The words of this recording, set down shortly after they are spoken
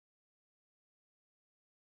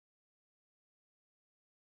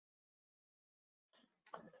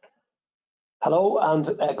Hello and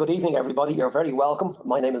good evening, everybody. You're very welcome.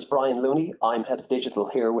 My name is Brian Looney. I'm Head of Digital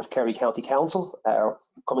here with Kerry County Council,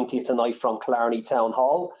 coming to you tonight from Killarney Town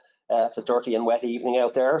Hall. It's a dirty and wet evening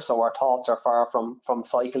out there, so our thoughts are far from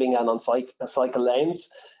cycling and on cycle lanes.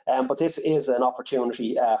 But this is an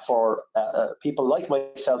opportunity for people like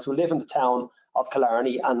myself who live in the town of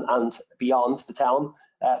Killarney and beyond the town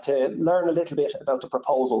to learn a little bit about the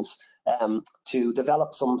proposals to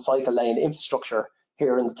develop some cycle lane infrastructure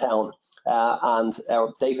here in the town. And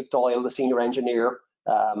David Doyle, the senior engineer,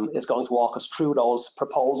 is going to walk us through those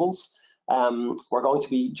proposals. We're going to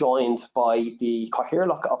be joined by the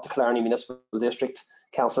Cathaoirleach of the Killarney Municipal District,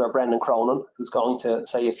 Councillor Brendan Cronin, who's going to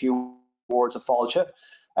say a few words of fáilte.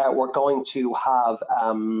 We're going to have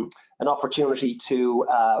an opportunity to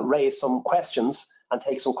raise some questions and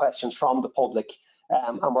take some questions from the public.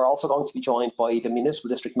 And we're also going to be joined by the Municipal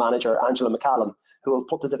District Manager, Angela McCallum, who will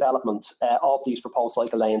put the development of these proposed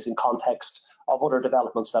cycle lanes in context of other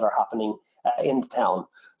developments that are happening in the town.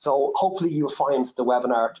 So hopefully you'll find the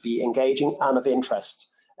webinar to be engaging and of interest.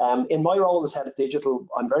 In my role as Head of Digital,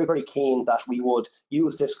 I'm very, very keen that we would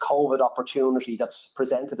use this COVID opportunity that's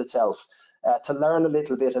presented itself to learn a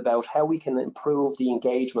little bit about how we can improve the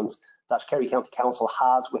engagement that Kerry County Council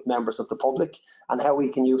has with members of the public, and how we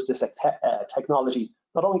can use this technology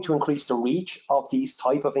not only to increase the reach of these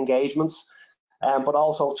type of engagements, but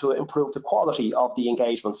also to improve the quality of the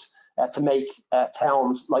engagements to make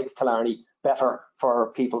towns like Killarney better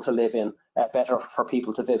for people to live in, better for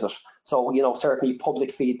people to visit. So, you know, certainly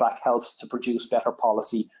public feedback helps to produce better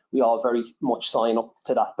policy. We all very much sign up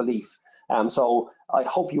to that belief. So I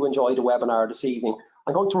hope you enjoy the webinar this evening.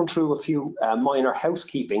 I'm going to run through a few minor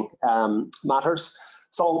housekeeping matters.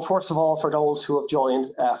 So first of all, for those who have joined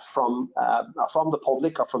from the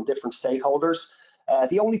public or from different stakeholders,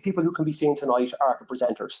 the only people who can be seen tonight are the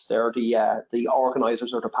presenters. They're the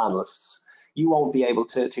organisers or the panellists. You won't be able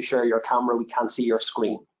to share your camera. We can't see your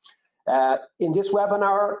screen. In this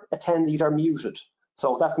webinar, attendees are muted.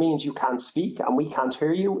 So that means you can't speak and we can't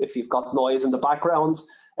hear you. If you've got noise in the background,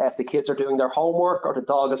 if the kids are doing their homework or the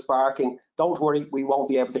dog is barking, don't worry, we won't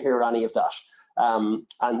be able to hear any of that.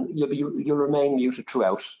 And you'll remain muted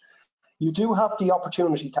throughout. You do have the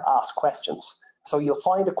opportunity to ask questions. So you'll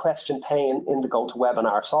find a question pane in the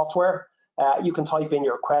GoToWebinar software. You can type in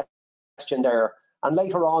your question there, and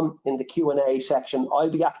later on in the Q&A section, I'll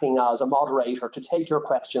be acting as a moderator to take your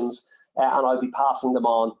questions, and I'll be passing them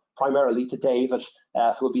on primarily to David,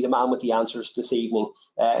 who will be the man with the answers this evening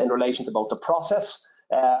in relation to both the process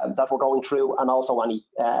that we're going through and also any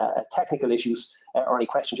technical issues or any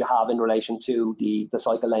questions you have in relation to the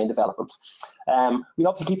cycle lane development. We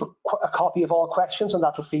also keep a copy of all questions, and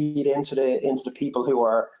that will feed into the people who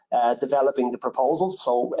are developing the proposals.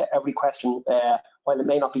 So every question, while it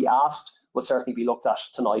may not be asked, will certainly be looked at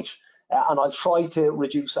tonight. And I'll try to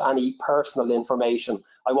reduce any personal information.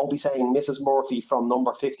 I won't be saying Mrs. Murphy from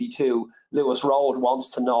number 52 Lewis Road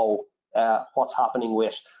wants to know what's happening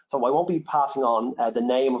with. So I won't be passing on the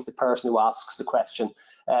name of the person who asks the question,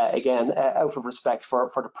 again, out of respect for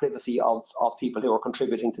the privacy of people who are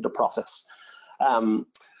contributing to the process.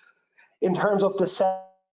 In terms of the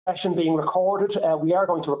session being recorded, we are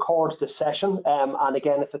going to record this session, and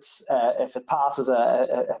again, if it passes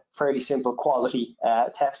a fairly simple quality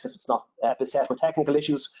test, if it's not beset with technical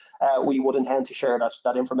issues, we would intend to share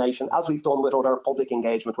that information, as we've done with other public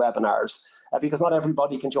engagement webinars, because not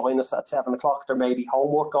everybody can join us at 7 o'clock. There may be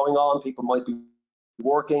homework going on, people might be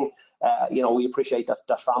working. You know, we appreciate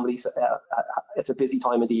that families, it's a busy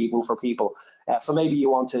time of the evening for people. So maybe you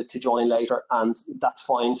want to join later, and that's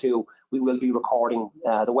fine too. We will be recording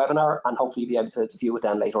the webinar and hopefully be able to view it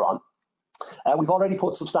then later on. We've already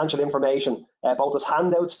put substantial information, both as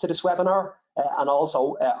handouts to this webinar and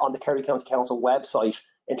also on the Kerry County Council website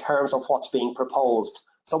in terms of what's being proposed.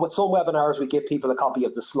 So with some webinars, we give people a copy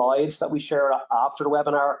of the slides that we share after the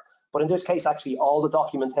webinar. But in this case, actually, all the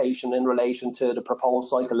documentation in relation to the proposed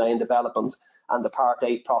cycle lane development and the Part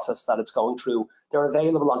 8 process that it's going through, they're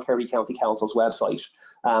available on Kerry County Council's website.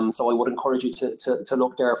 So I would encourage you to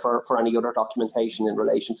look there for any other documentation in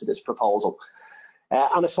relation to this proposal.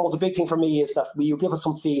 And I suppose a big thing for me is that you give us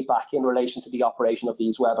some feedback in relation to the operation of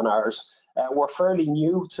these webinars. We're fairly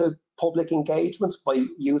new to public engagement by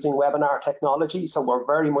using webinar technology, so we're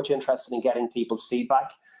very much interested in getting people's feedback.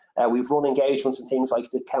 We've run engagements in things like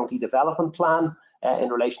the county development plan in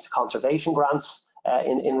relation to conservation grants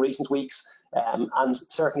in recent weeks, and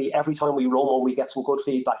certainly every time we run one, we get some good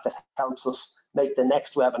feedback that helps us make the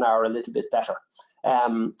next webinar a little bit better.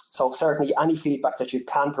 So certainly any feedback that you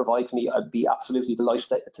can provide to me, I'd be absolutely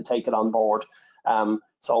delighted to take it on board.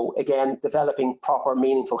 So again, developing proper,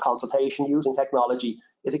 meaningful consultation using technology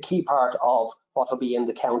is a key part of what will be in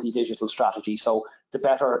the county digital strategy. So the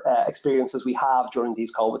better experiences we have during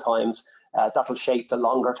these COVID times, that'll shape the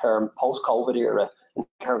longer term post-COVID era in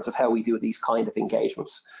terms of how we do these kind of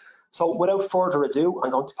engagements. So without further ado,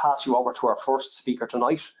 I'm going to pass you over to our first speaker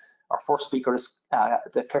tonight. Our first speaker is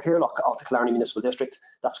the Cathaoirleach of the Killarney Municipal District.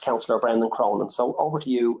 That's Councillor Brendan Cronin. So over to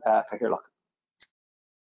you, Cathaoirleach.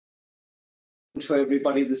 To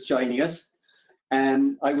everybody that's joining us.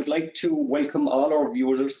 I would like to welcome all our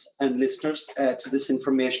viewers and listeners to this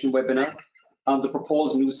information webinar on the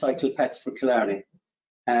proposed new cycle paths for Killarney.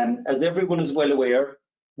 As everyone is well aware,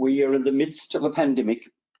 we are in the midst of a pandemic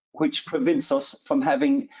which prevents us from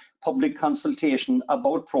having public consultation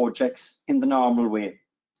about projects in the normal way.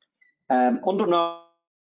 Under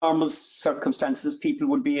normal circumstances, people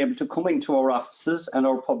would be able to come into our offices and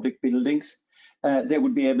our public buildings. They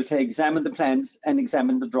would be able to examine the plans and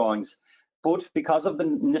examine the drawings. But because of the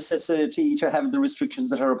necessity to have the restrictions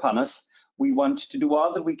that are upon us, we want to do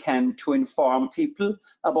all that we can to inform people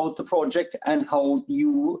about the project and how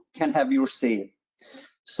you can have your say.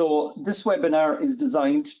 So this webinar is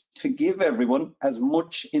designed to give everyone as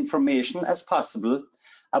much information as possible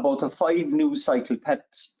about the 5 new cycle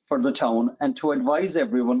paths for the town and to advise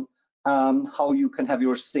everyone on how you can have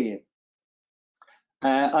your say.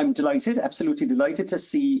 I'm delighted, absolutely delighted to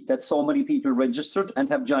see that so many people registered and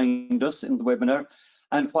have joined us in the webinar.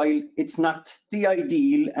 And while it's not the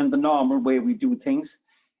ideal and the normal way we do things,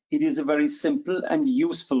 it is a very simple and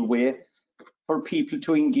useful way for people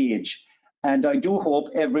to engage. And I do hope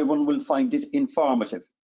everyone will find it informative.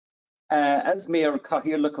 As Mayor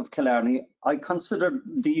Cathaoirleach of Killarney, I consider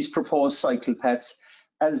these proposed cycle paths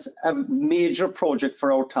as a major project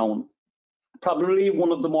for our town. Probably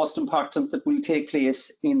one of the most important that will take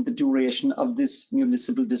place in the duration of this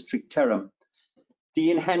municipal district term.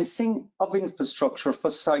 The enhancing of infrastructure for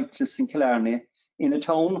cyclists in Killarney, in a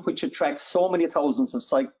town which attracts so many thousands of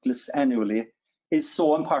cyclists annually, is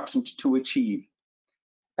so important to achieve.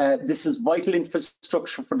 This is vital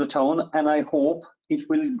infrastructure for the town, and I hope it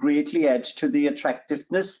will greatly add to the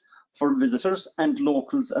attractiveness for visitors and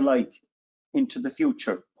locals alike into the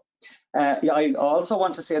future. I also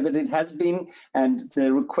want to say that it has been, and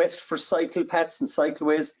the request for cycle paths and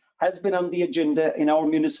cycleways has been on the agenda in our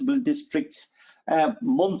municipal districts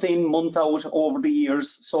month in, month out over the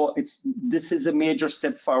years. So this is a major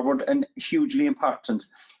step forward and hugely important.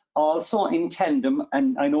 Also in tandem,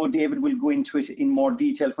 and I know David will go into it in more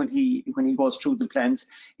detail when he goes through the plans,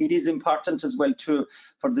 it is important as well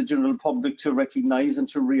for the general public to recognise and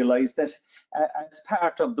to realise that as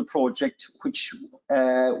part of the project, which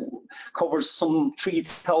covers some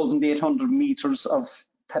 3,800 metres of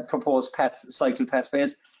proposed cycle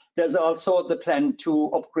pathways, there's also the plan to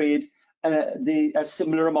upgrade a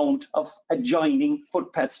similar amount of adjoining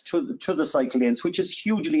footpaths to the cycle lanes, which is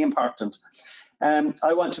hugely important.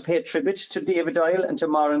 I want to pay a tribute to David Doyle and to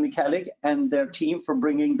Maureen McCallig and their team for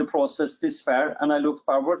bringing the process this far, and I look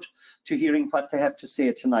forward to hearing what they have to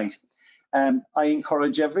say tonight. I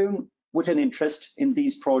encourage everyone with an interest in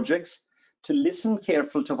these projects to listen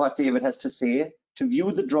carefully to what David has to say, to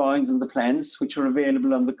view the drawings and the plans which are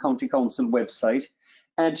available on the County Council website,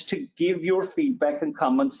 and to give your feedback and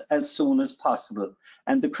comments as soon as possible.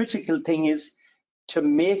 And the critical thing is to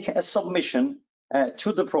make a submission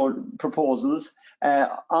to the proposals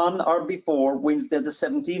on or before Wednesday the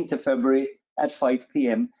 17th of February at 5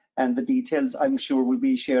 p.m. and the details I'm sure will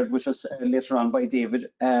be shared with us later on by David.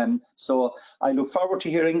 So I look forward to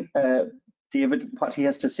hearing David what he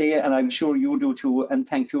has to say, and I'm sure you do too, and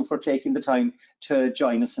thank you for taking the time to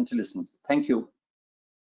join us and to listen. Thank you.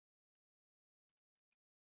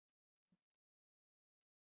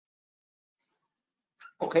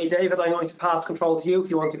 Okay, David, I'm going to pass control to you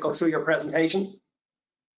if you want to go through your presentation.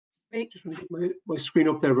 Just want to get my screen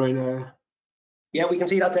up there, Brian. Yeah, we can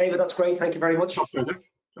see that, David. That's great. Thank you very much.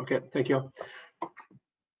 Okay, thank you.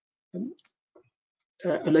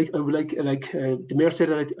 The Mayor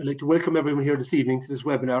said I'd like to welcome everyone here this evening to this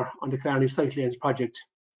webinar on the Killarney Cycle Lanes project.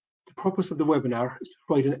 The purpose of the webinar is to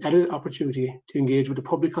provide an added opportunity to engage with the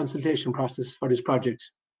public consultation process for this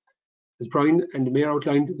project. As Brian and the Mayor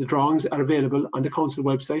outlined, the drawings are available on the council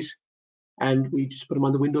website, and we just put them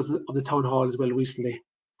on the windows of the town hall as well recently.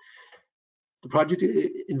 The project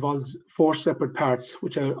involves 4 separate parts,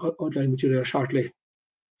 which I'll outline with you there shortly.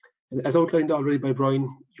 And as outlined already by Brian,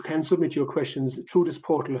 you can submit your questions through this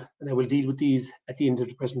portal, and I will deal with these at the end of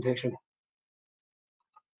the presentation.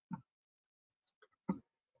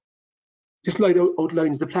 This slide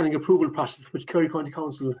outlines the planning approval process which Kerry County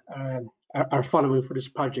Council are following for this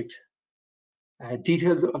project.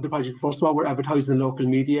 Details of the project, first of all, were advertised in local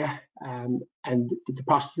media, and the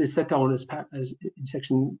process is set down as in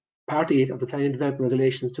section Part 8 of the Planning and Development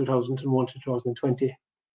Regulations 2001 to 2020.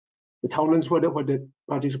 The townlands where the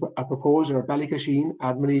projects are proposed are Ballycasheen,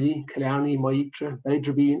 Ardmurneely, Killarney, Moyitra,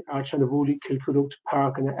 Ballydrobine, Archanavuli, Kilcuddocht,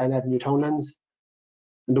 Park and Avenue townlands.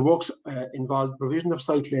 And the works involve provision of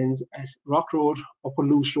cycle lanes at Rock Road, Upper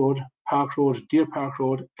Luce Road, Park Road, Deerpark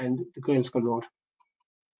Road and the Gaelscoil Road.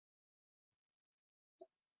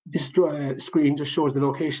 This screen just shows the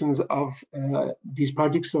locations of these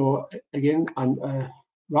projects. So again, on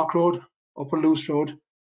Rock Road, Upper Luce Road,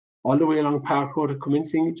 all the way along Park Road,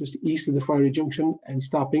 commencing just east of the Friary Junction and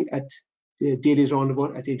stopping at the Daly's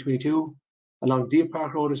Roundabout at A22, along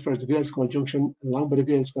Deerpark Road as far as the Gaelscoil Junction, and along by the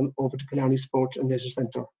Gaelscoil over to Killarney Sports and Leisure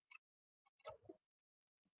Centre.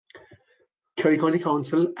 Kerry County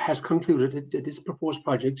Council has concluded that this proposed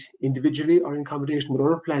project, individually or in combination with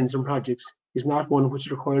other plans and projects, is not one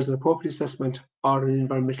which requires an appropriate assessment or an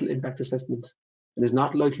environmental impact assessment, and is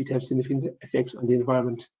not likely to have significant effects on the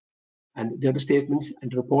environment. And the other statements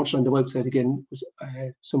and the reports on the website again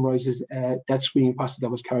summarises that screening process that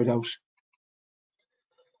was carried out.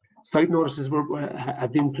 Site notices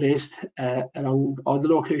have been placed along all the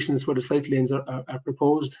locations where the cycle lanes are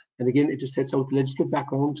proposed, and again it just sets out the legislative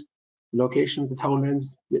background, the location of the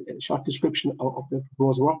townlands, the short description of the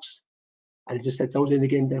proposed works, and it just sets out then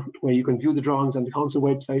again where you can view the drawings on the council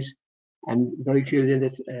website. And very clearly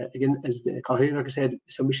that, again, as the Coordinator said,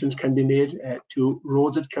 submissions can be made to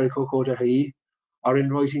roads@kerrycoco.ie or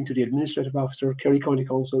in writing to the Administrative Officer, Kerry County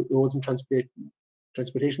Council, Roads and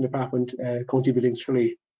Transportation Department, County Buildings,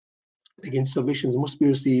 Friary. Again, submissions must be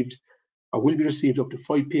received or will be received up to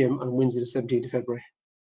 5 p.m. on Wednesday the 17th of February.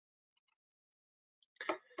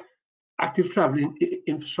 Active travel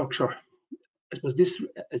infrastructure. I suppose this,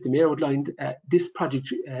 as the Mayor outlined, this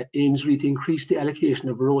project aims really to increase the allocation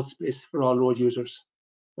of road space for all road users.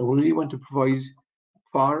 And we really want to provide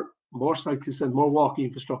for more cyclists and more walking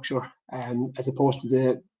infrastructure as opposed to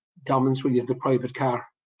the dominance really of the private car.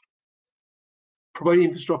 Providing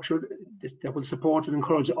infrastructure that will support and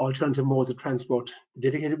encourage alternative modes of transport. The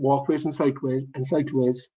dedicated walkways and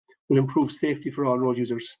cycleways will improve safety for all road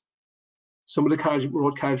users. Some of the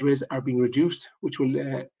road carriageways are being reduced, which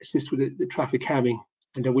will assist with the traffic calming,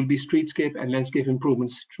 and there will be streetscape and landscape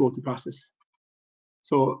improvements throughout the process.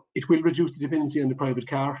 So it will reduce the dependency on the private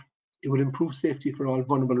car. It will improve safety for all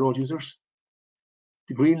vulnerable road users.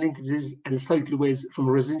 The green linkages and cycleways from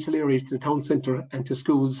residential areas to the town centre and to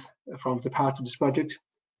schools forms a part of this project.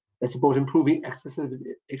 That's about improving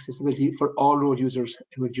accessibility for all road users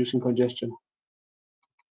and reducing congestion.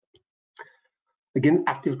 Again,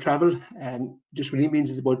 active travel just really means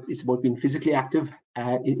it's about being physically active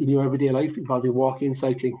in your everyday life, involving walking and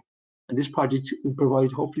cycling. And this project will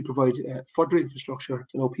hopefully provide further infrastructure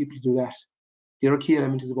to allow people to do that. The other key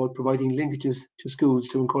element is about providing linkages to schools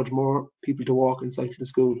to encourage more people to walk and cycle to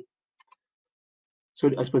school.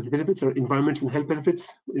 So I suppose the benefits are environmental and health benefits,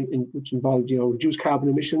 which involve reduced carbon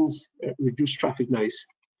emissions, reduced traffic noise,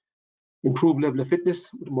 improved level of fitness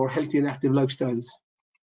with more healthy and active lifestyles.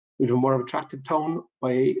 We have a more attractive town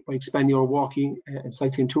by expanding our walking and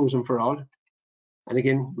cycling tourism for all. And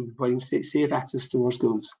again, we're providing safe access to our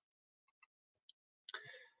schools.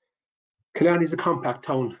 Killarney is a compact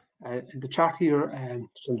town. And the chart here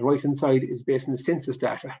just on the right hand side is based on the census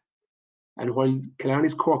data. And while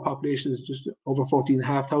Killarney's core population is just over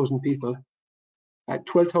 14,500 people,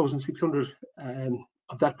 12,600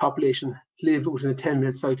 of that population live within a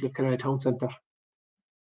 10-minute cycle of Killarney town centre.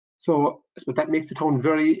 So that makes the town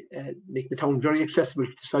very accessible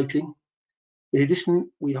to cycling. In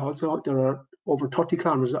addition, there are over 30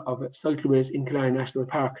 kilometres of cycleways in Killarney National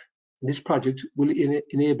Park. And this project will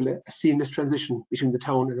enable a seamless transition between the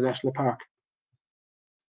town and the national park.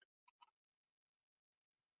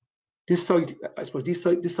 This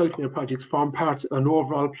cycling projects form part of an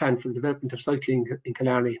overall plan for the development of cycling in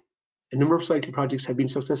Killarney. A number of cycling projects have been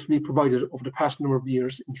successfully provided over the past number of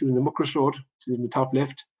years, including the Muckross Road, in the top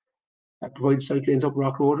left, provided cycle lanes up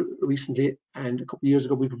Rock Road recently, and a couple of years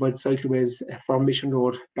ago we provided cycleways from Mission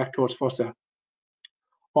Road back towards Fossa,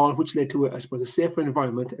 all which led to, I suppose, a safer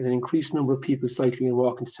environment and an increased number of people cycling and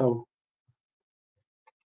walking to town.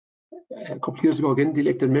 A couple of years ago, again, the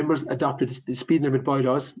elected members adopted the speed limit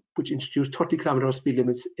bylaws, which introduced 30 km/h speed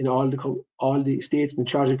limits in all the estates in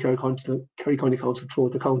charge of Kerry County Council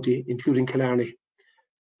throughout the county, including Killarney.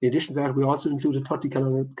 In addition to that, we also included 30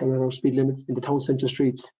 km/h speed limits in the town centre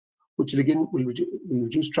streets, which again will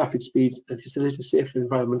reduce traffic speeds and facilitate a safer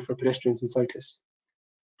environment for pedestrians and cyclists.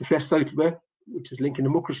 The fresh cycleway, which is linking the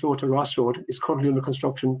Muckers Road to Ross Road, is currently under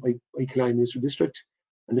construction by Killarney Municipal District,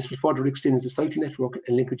 and this will further extend the cycle network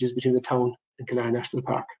and linkages between the town and Killarney National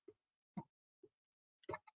Park.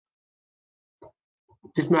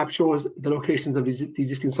 This map shows the locations of the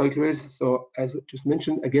existing cycleways. So, as just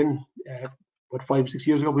mentioned, again, about 5 or 6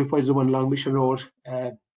 years ago, we provided the one along Mission Road,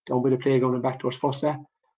 down by the playground and back towards Fossa.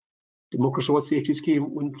 The Muckers Road safety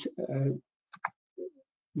scheme went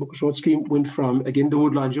from, again, the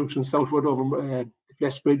Woodlawn Junction southward over the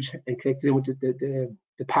Flesh Bridge and connected in with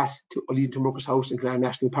the path leading to Muckers House in Killarney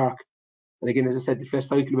National Park. And again, as I said, the Flesh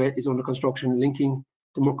Cycleway is under construction, linking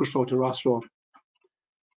the Muckers Road to Ross Road.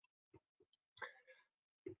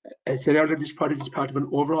 As I said earlier, this project is part of an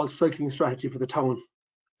overall cycling strategy for the town,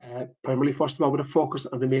 primarily, first of all, with a focus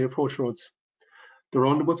on the main approach roads. The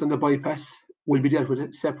roundabouts and the bypass will be dealt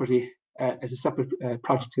with separately as a separate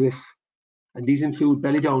project to this. And these include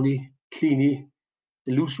Ballydowney, Cleeny,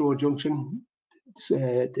 the Loose Road Junction,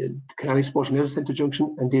 the Killarney Sports and Leisure Centre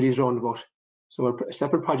Junction, and Daly's Roundabout. So a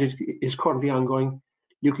separate project is currently ongoing,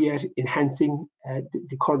 looking at enhancing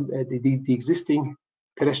the existing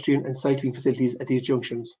pedestrian and cycling facilities at these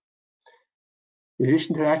junctions. In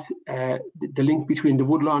addition to that, the link between the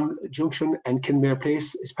Woodlawn Junction and Kinmare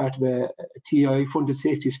Place is part of a TI funded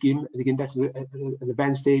safety scheme. And again, that's an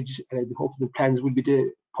advanced stage. Hopefully the plans will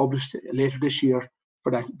be published later this year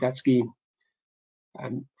for that scheme.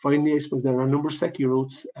 Finally, I suppose there are a number of secondary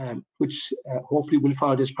routes which hopefully will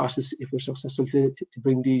follow this process if we're successful to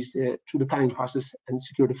bring these through the planning process and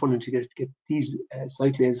secure the funding to get these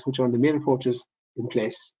cyclanes, which are on the main approaches, in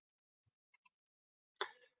place.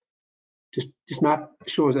 This map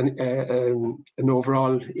shows an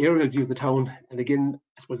overall aerial view of the town, and again,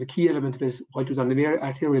 I suppose the key element of this, while it was on the main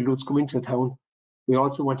arterial routes coming into the town, we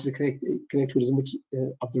also wanted to connect with as much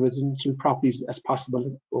of the residential properties as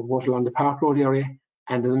possible, both along the Park Road area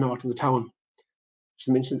and in the north of the town. As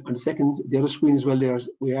I mentioned on the other screen as well,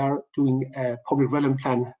 we are doing a public development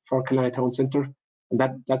plan for Killarney Town Centre, and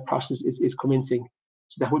that process is commencing.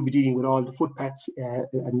 So that will be dealing with all the footpaths,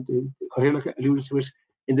 and Cahill alluded to it,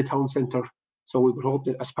 in the town centre. So we would hope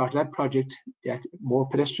that as part of that project, that more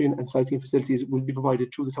pedestrian and cycling facilities will be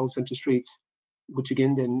provided through the town centre streets, which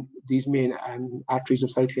again then these main arteries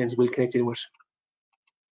of cyclanes will connect in with.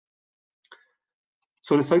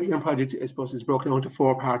 So the cycling project, I suppose, is broken down into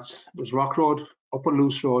 4 parts. There's Rock Road, Upper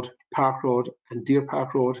Loose Road, Park Road, and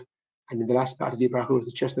Deerpark Road. And then the last part of Deerpark Road is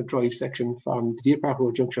the Chestnut Drive section from the Deerpark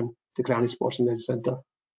Road Junction to Killarney Sports and Leisure Centre.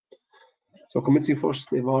 So commencing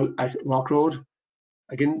first of all at Rock Road.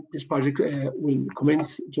 Again, this project will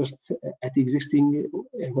commence just at the existing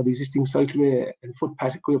cycleway and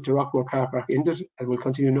footpath going up to Rock Road Car Park ended, and will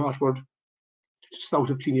continue northward just south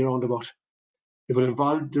of Cleeny Roundabout. It will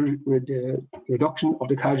involve the reduction of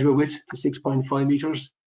the carriageway width to 6.5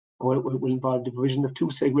 metres, and it will involve the provision of 2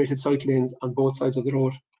 segregated cycle lanes on both sides of the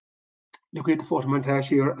road. Looking at the photo montage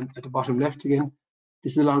here and at the bottom left again,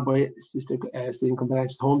 this is along by Sister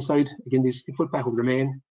Compliance home side. Again, the existing footpath will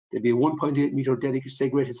remain. There'll be a 1.8 metre dedicated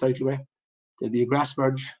segregated cycleway. There'll be a grass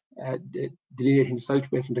verge delineating the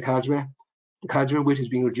cycleway from the carriageway. The carriageway width is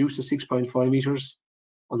being reduced to 6.5 metres.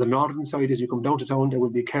 On the northern side, as you come down to town, there will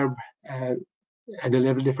be a curb and a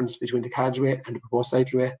level difference between the carriageway and the proposed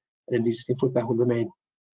cycleway, and then the existing footpath will remain.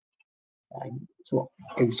 So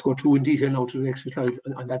I'll just go through in detail now to the next few slides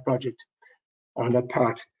on that project, or on that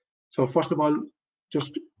part. So first of all,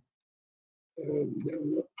 just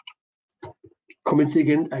commencing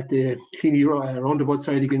again at the Cleeny roundabout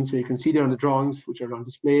side again, so you can see there on the drawings which are on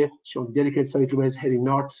display, showing dedicated cycleways heading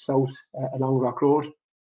north south along Rock Road.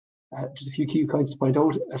 Just a few key points to point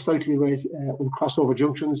out: cycleways will cross over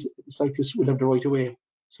junctions. Cyclists will have the right of way.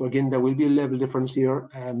 So again, there will be a level difference here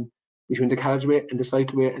between the carriageway and the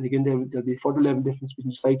cycleway, and again there'll be further level difference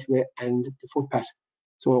between the cycleway and the footpath.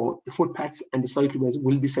 So the footpaths and the cycleways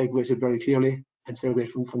will be segregated very clearly and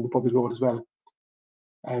segregated from the public road as well.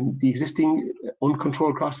 The existing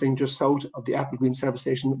uncontrolled crossing just south of the Apple Green service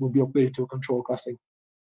station will be upgraded to a controlled crossing.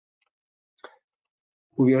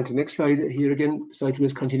 Moving on to the next slide, here again,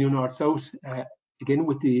 cycleways continue north-south, again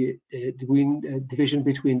with the green division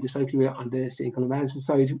between the cycleway on the St. Columban's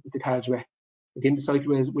side with the carriageway. Again, the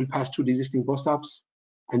cycleways will pass through the existing bus stops,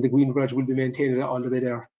 and the green verge will be maintained all the way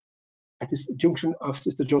there. At this junction of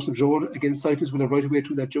Sister Joseph's Road, again, cyclists will have right of way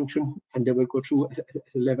through that junction, and they will go through at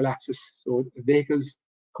a level access. So vehicles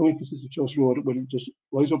coming from Sister Joseph's Road will just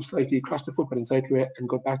rise up slightly, across the footpath and cycleway, and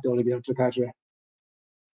go back down again to the carriageway.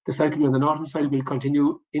 The cycleway on the northern side will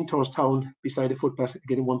continue in towards town beside the footpath,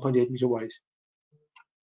 again 1.8 metre wide.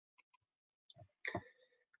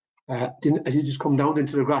 Then as you just come down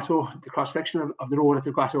into the grotto, the cross section of the road at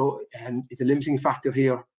the grotto is a limiting factor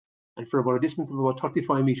here. and for about a distance of about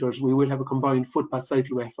 35 metres, we will have a combined footpath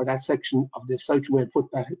cycleway for that section of the cycleway and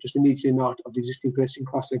footpath just immediately north of the existing pedestrian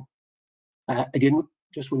crossing. Again,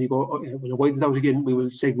 just when it widens out again, we will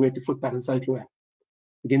segregate the footpath and cycleway.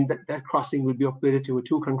 Again, that crossing will be upgraded to a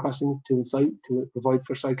two-cone crossing to the site to provide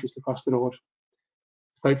for cyclists across the road.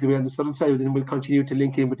 Cycleway on the southern side then will continue to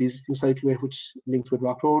link in with the existing cycleway, which links with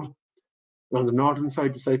Rock Road. And on the northern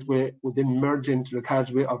side, the cycleway will then merge into the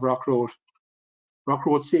carriageway of Rock Road. Rock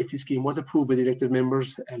Road safety scheme was approved by the elected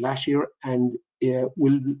members last year and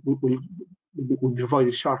will be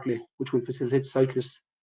provided shortly, which will facilitate cyclists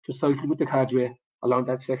to cycle with the carriageway along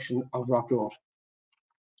that section of Rock Road.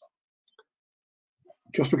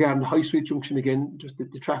 Just regarding the High Street Junction again, just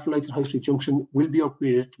the traffic lights at High Street Junction will be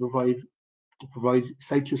upgraded to provide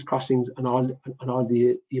cyclist crossings on all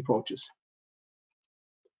the approaches.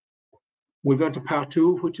 We'll go on to part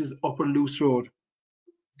 2, which is Upper Luce Road.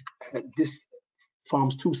 This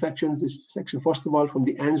forms two sections. This section, first of all, from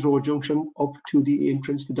the Anns Road Junction up to the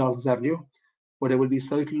entrance to Dalton's Avenue, where there will be a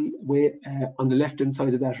cycleway on the left-hand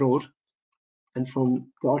side of that road, and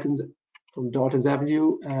from Dalton's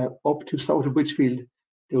Avenue up to south of Bridgefield,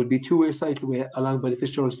 there will be two-way cycleway along by the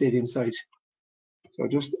Fitzgerald Stadium site. So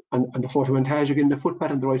just on the photomontage again, the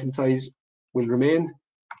footpath on the right-hand side will remain.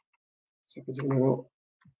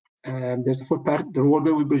 There's the footpath. The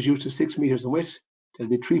roadway will be reduced to 6 metres in width. There'll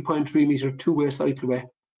be 3.3 metre two-way cycleway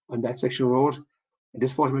on that section of road. And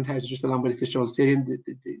this photomontage is just along by the Fitzgerald Stadium.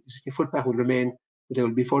 The footpath will remain, but there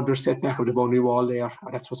will be further setback of the boundary wall there.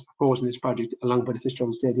 That's what's proposed in this project along by the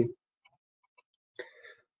Fitzgerald Stadium.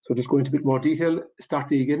 So just going into a bit more detail,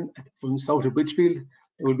 starting again from south of Bridgefield,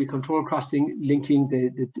 there will be control crossing linking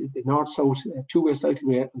the north-south two-way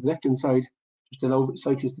cycleway on the left-hand side, just to allow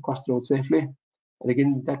cyclists to cross the road safely. And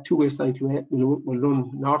again, that two-way cycleway will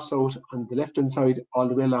run north-south on the left-hand side all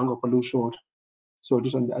the way along Upper Luce Road. So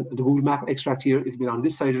just on the Google map extract here, it will be on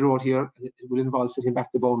this side of the road here, and it will involve setting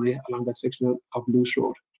back the boundary along that section of Luce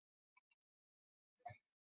Road.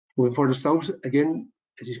 Moving further south, again,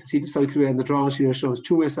 as you can see, the cycleway and the drawings here shows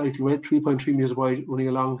two-way cycleway, 3.3 metres wide, running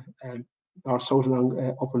along north-south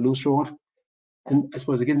along Upper Luce Road. And I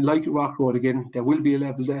suppose, again, like Rock Road, again, there will be a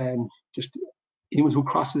level, just anyone who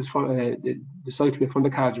crosses from, the cycleway from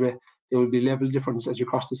the carriageway, there will be a level difference as you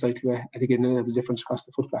cross the cycleway, and again, a level difference across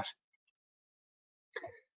the footpath.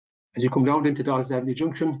 As you come down into Dalton's Avenue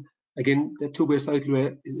Junction, again, the two-way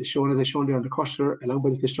cycleway is shown as I shown there on the cursor, along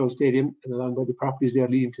by the Fitzgerald Stadium and along by the properties there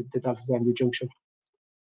leading to the Dalton's Avenue Junction.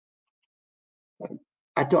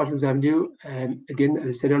 At Dalton's Avenue, again,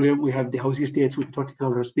 as I said earlier, we have the housing estates with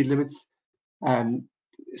 30km speed limits.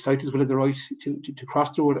 Cyclists will have the right to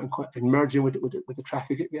cross the road and merge in with the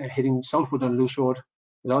traffic heading southward on Luce Road.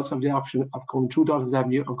 They'll also have the option of coming through Dalton's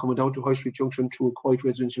Avenue and coming down to High Street Junction through a quiet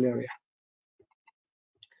residential area.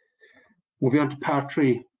 Moving on to part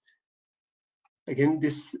 3. Again,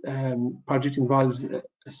 this project involves a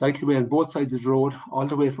cycleway on both sides of the road, all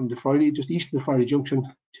the way from the Friary, just east of the Friary Junction,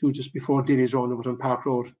 to just before Daly's Roundabout on Park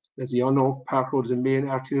Road. As you all know, Park Road is a main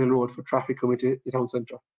arterial road for traffic coming to the town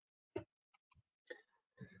centre.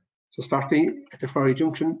 So starting at the Friary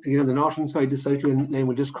Junction, again on the northern side, the cycling lane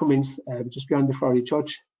will just commence just beyond the Friary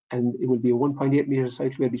Church, and it will be a 1.8 metre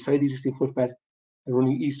cycleway beside the existing footpath and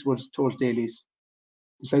running eastwards towards Daly's.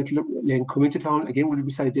 The cycle lane coming into town again will be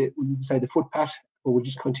beside the footpath, but we'll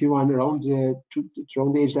just continue on around the edge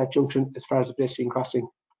of that junction as far as the pedestrian crossing.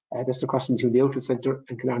 That's the crossing between the outlet centre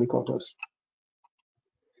and Killarney Courthouse.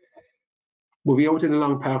 Moving out and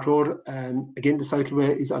along Park Road, again the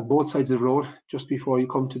cycleway is on both sides of the road just before you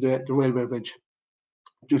come to the railway bridge.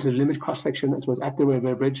 Due to the limited cross section, as well as at the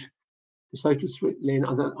railway bridge, the cyclist lane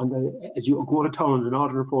as you go to town on the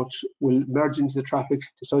northern approach will merge into the traffic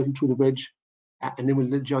to cycle through the bridge, and then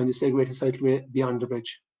we'll join the segregated cycleway beyond the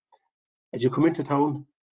bridge. As you come into town,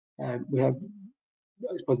 we have,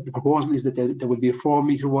 I suppose the proposal is that there will be a 4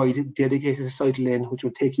 metre wide dedicated cycle lane which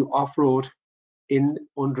will take you off-road in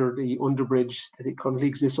under the underbridge that it currently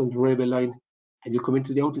exists on the railway line, and you come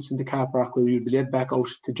into the outlets in the car park where you'll be led back out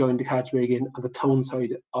to join the carriageway again on the town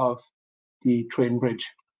side of the train bridge.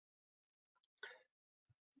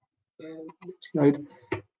 Next slide.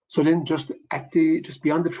 So then just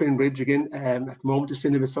beyond the train bridge again, at the moment the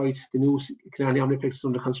cinema site, the new Killarney Omniplex is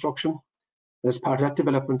under construction. As part of that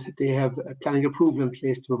development, they have a planning approval in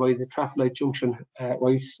place to provide a traffic light junction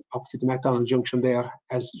right opposite the McDonald's junction there,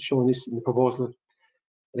 as shown in the proposal.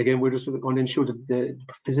 And again, we're just going to ensure that the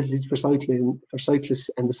facilities for cyclists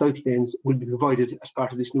and the cycle lanes will be provided as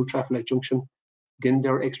part of this new traffic light junction. Again,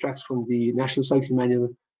 there are extracts from the National Cycling Manual,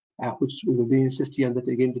 which we will be insisting on that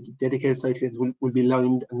again the dedicated cycle lanes will be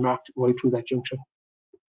lined and marked right through that junction.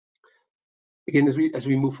 Again, as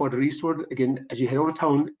we move further eastward, again, as you head out of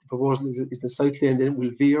town, the proposal is the cycle lane then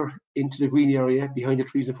will veer into the green area behind the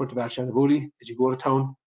trees in front of Ashanavoli. As you go to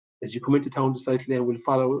town, as you come into town, the cycle lane will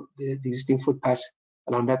follow the existing footpath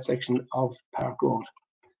along that section of Park Road.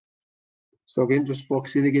 So again, just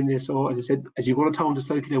focusing again there. So as I said, as you go to town, the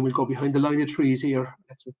cycle lane will go behind the line of trees here.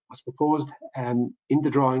 That's what's proposed in the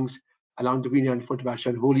drawings along the green area in front of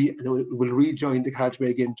Ashanavoli, and it will rejoin the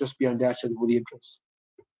carriageway again just beyond the Ashanavoli entrance.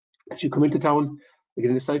 As you come into town,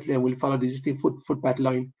 again, the cycle lane will follow the existing footpath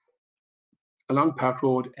line along Park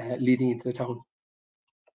Road, leading into the town.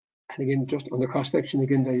 And again, just on the cross section,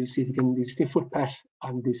 again, there you see again the existing footpath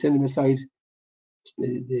on the cinema side,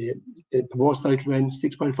 the proposed cycle lane,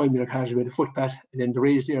 6.5 metre carriageway, the footpath, and then the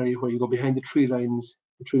raised area where you go behind the tree lines,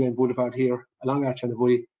 the tree line boulevard here along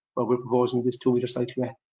Ashanavoli, where we're proposing this 2 metre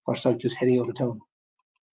cycleway for cyclists heading out of town.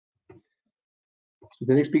 So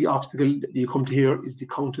the next big obstacle that you come to here is the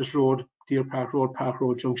Countess Road, Deerpark Road, Park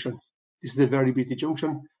Road junction. This is a very busy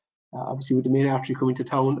junction, obviously with the main artery coming to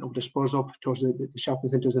town and with the spurs up towards the shopping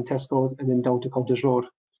centres and Tesco's and then down to Countess Road.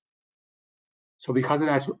 So because of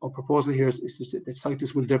that, our proposal here is that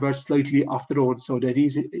cyclists will divert slightly off the road. So that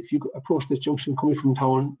is, if you approach this junction coming from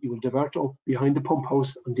town, you will divert up behind the pump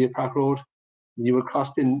house on Deerpark Road. And you will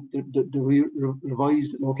cross in the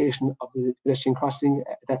revised location of the pedestrian crossing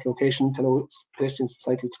at that location to allow pedestrians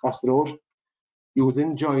and cyclists to cross the road. You will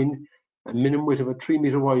then join a minimum width of a 3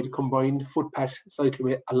 metre wide combined footpath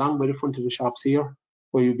cycleway along by the front of the shops here,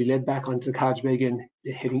 where you'll be led back onto the carriageway again,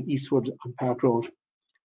 heading eastward on Park Road.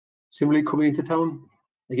 Similarly, coming into town,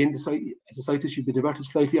 again, as a cyclist, you'll be diverted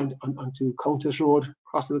slightly onto Countess Road,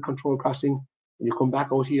 crossing the control crossing, and you come back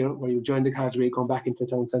out here where you join the carriageway, going back into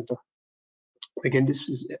the town centre. Again, this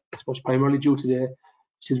is, I suppose, primarily due to the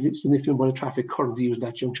significant amount of traffic currently using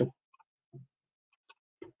that junction.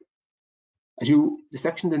 The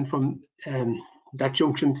section then from that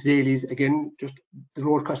junction to Daly's, again, just the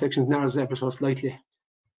road cross section narrows ever so slightly.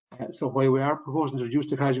 So while we are proposing to reduce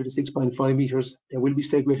the carriageway to 6.5 metres, there will be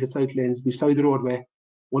segregated cycle lanes beside the roadway,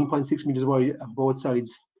 1.6 metres wide on both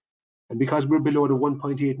sides. And because we're below the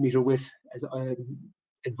 1.8 metre width, as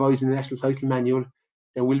advised in the National Cycle Manual,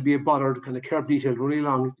 there will be a bollard kind of curb detail running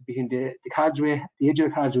along behind the carriageway, the edge of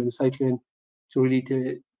the carriageway and the cycle lane, to really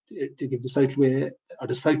to give the cycleway or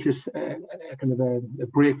the cyclists kind of a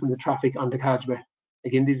break from the traffic on the carriageway.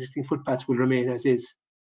 Again, the existing footpaths will remain as is.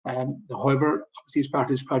 However, obviously as part of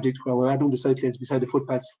this project, where we're adding the cycle lanes beside the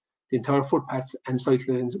footpaths, the entire footpaths and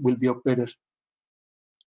cycle lanes will be upgraded.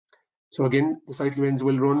 So again, the cycle lanes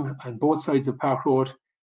will run on both sides of Park Road,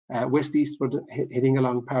 west-eastward, heading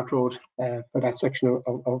along Park Road for that section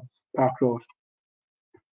of Park Road.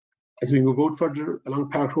 As we move out further along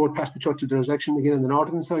Park Road past the church intersection, again on the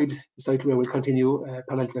northern side, the cycleway will continue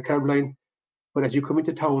parallel to the curb line. But as you come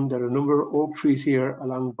into town, there are a number of oak trees here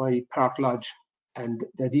along by Park Lodge, and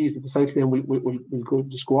the idea is that the cycle lane will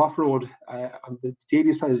just go off road on the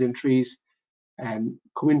Daly side of them trees,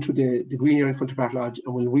 come into the green area in front of Park Lodge,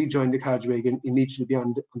 and will rejoin the carriageway again immediately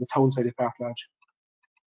beyond on the town side of Park Lodge.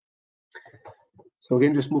 So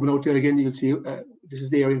again, just moving out there again, you'll see this is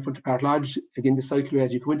the area in front of Park Lodge. Again, the cycleway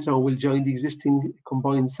as you come into town will join the existing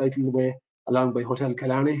combined cycleway along by Hotel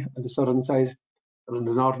Killarney on the southern side. And on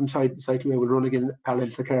the northern side, the cycleway will run again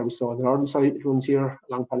parallel to the curb. So on the northern side, it runs here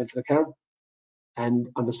along parallel to the curb. And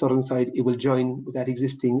on the southern side, it will join with that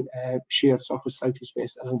existing shared surface cycle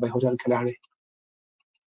space along by Hotel Killarney.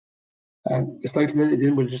 The cycleway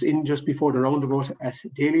then will just in just before the roundabout at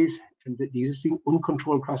Daly's, and the existing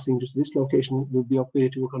uncontrolled crossing just this location will be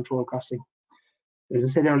upgraded to a controlled crossing. As I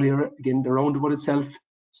said earlier, again, the roundabout itself,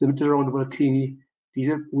 similar to the roundabout at Cleeny, these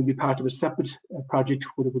will be part of a separate project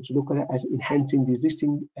which will look at enhancing the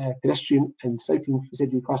existing pedestrian and cycling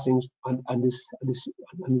facility crossings on this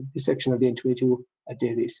section of the N22 at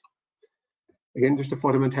Daly's. Again, just the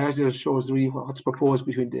fundamentality there shows really what's proposed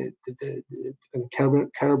between the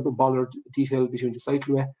curb bollard detail between the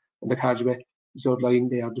cycleway and the carriageway. So outlined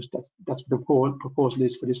there, just that's what the proposal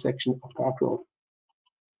is for this section of Park Road.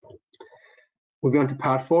 Moving on to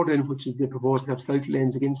Part 4 then, which is the proposal of cycle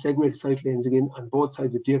lanes again, segregated cycle lanes again on both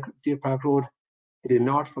sides of Deerpark Road, heading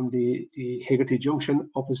north from the Hegarty Junction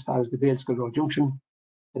up as far as the Gaelscoil Road Junction.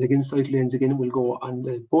 And again, cycle lanes again will go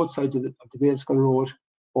on both sides of the Gaelscoil Road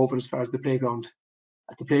over as far as the playground.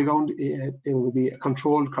 At the playground, there will be a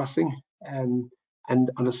controlled crossing, and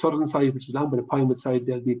on the southern side, which is along by the Pinewood side,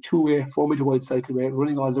 there'll be a two-way, 4-metre wide cycleway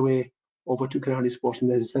running all the way over to Killarney Sports and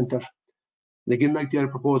Leisure Centre. And again, like the other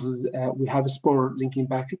proposals, we have a spur linking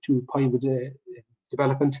back to Pinewood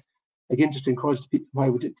development. Again, just to encourage the people from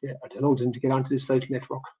Pinewood to allow them to get onto this cycle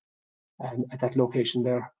network at that location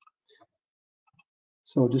there.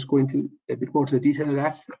 So just going to a bit more to the detail of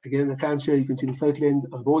that. Again, in the plans here, you can see the cycle lanes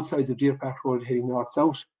on both sides of Deerpark Road heading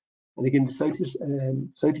north-south. And again, the cyclists,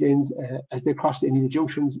 cycle lanes, as they cross any of the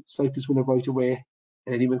junctions, cyclists will have right of way.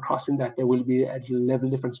 And then even crossing that, there will be a level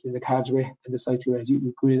difference between the carriageway and the cycleway as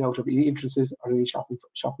you go in and out of any entrances or any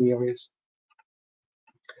shopping areas.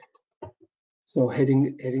 So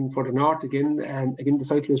heading further north again, again the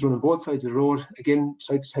cyclists run on both sides of the road. Again,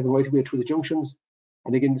 cyclists have a right of way through the junctions.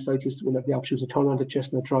 And again, the cyclists will have the option to turn onto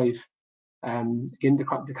Chestnut Drive. Again,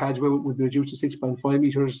 the carriageway will be reduced to 6.5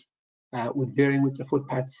 metres with varying widths of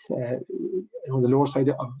footpaths. On the lower side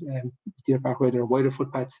of Deerpark Road, there are wider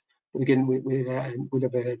footpaths. But again, we'll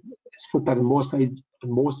have a footpath on most sides, on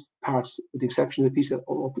most parts, with the exception of the piece up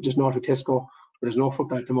just north of Tesco, where there's no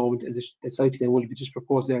footpath at the moment, and the cycling will be just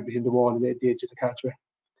proposed there between the wall and the edge of the carriageway.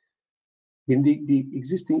 In the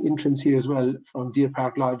existing entrance here as well from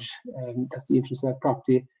Deerpark Lodge, that's the entrance to that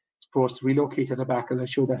property. It's supposed to relocate at the back, and I'll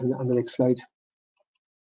show that on the next slide.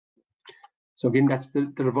 So again, that's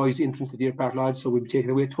the revised entrance to Deerpark Lodge. So we'll be taken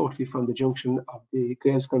away totally from the junction of the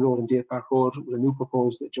Gaelscoil Road and Deerpark Road with a new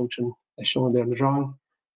proposed junction as shown there in the drawing.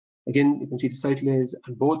 Again, you can see the cycle lanes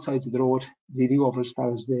on both sides of the road leading over as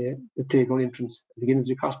far as the playground entrance. And again, as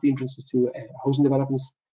you cross the entrances to housing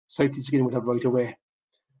developments, cyclists again will have right of way.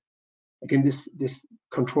 Again, this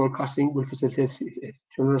control crossing will facilitate if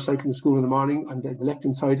children are cycling to school in the morning on the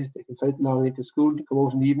left-hand side, they can cycle along into school, come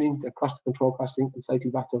out in the evening, they cross the control crossing and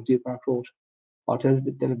cycle back down Deerpark Road.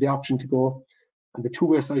 Alternatively, they'll have the option to go on the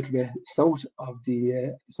two-way cycleway south of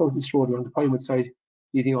the southeast road along the Pinewood side,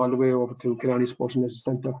 leading all the way over to Killarney Sports and Leisure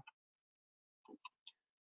Centre.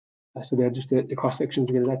 So they're just the cross sections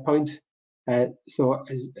again at that point. So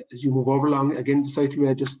as you move over along, again, the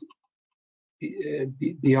cycleway just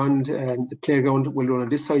beyond the playground will run on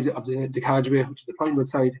this side of the carriageway, which is the Pinewood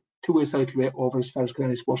side, two-way cycleway over as far as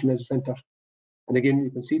Killarney Sports and Leisure Centre. And again,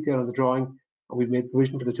 you can see it there on the drawing, and we've made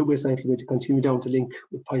provision for the two-way cycleway to continue down to link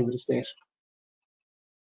with Pinewood Estate.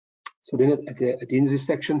 So then at the end of this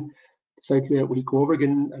section, the cycleway will go over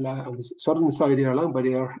again on the southern side there, along by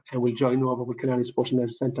there, and we'll join over with Killarney Sports and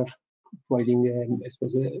Leisure Centre, providing, I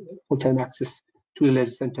suppose, a full-time access to the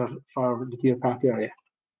leisure centre for the Deerpark area.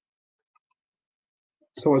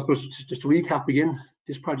 So I suppose just to recap again,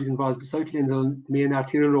 this project involves the cycle lanes on the main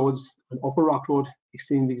arterial roads on Upper Rock Road,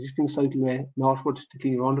 extending the existing cycleway northward to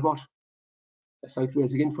Cleeny Roundabout. The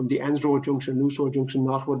cycleways again from the Anns Road Junction, Loose Road Junction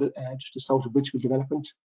northward, just to south of Bridgefield development.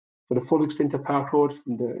 For the full extent of Park Road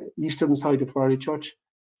from the eastern side of Friary Church,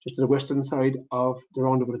 just to the western side of the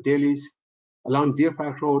Roundabout at Daly's, along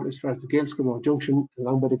Deerpark Road as far as the Gaelscoil Road Junction,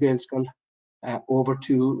 along by the Gaelscoil, over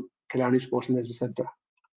to Killarney Sports and Leisure Centre.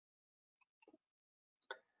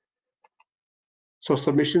 So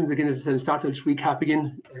submissions, again, as I said, start to just recap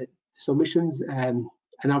again. Submissions and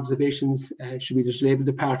observations should be just labelled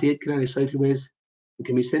the Part 8 Killarney Cycleways. It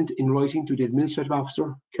can be sent in writing to the Administrative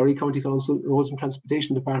Officer, Kerry County Council, Roads and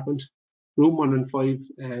Transportation Department, Room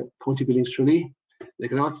 105, County Buildings, Tralee. They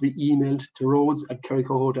can also be emailed to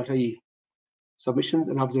roads@kerrycoho.ie. Submissions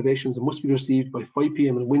and observations must be received by 5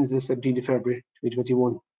 p.m. on Wednesday, 17th of February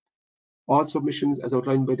 2021. All submissions, as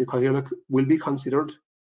outlined by the Cathaoirleach, will be considered,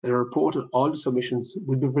 and a report on all the submissions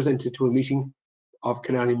will be presented to a meeting of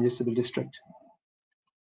Killarney Municipal District.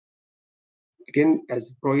 Again,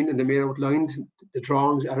 as Brian and the Mayor outlined, the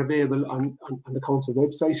drawings are available on the Council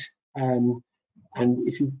website. And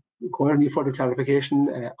if you require any further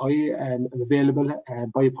clarification, I am available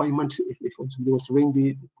by appointment. If somebody wants to ring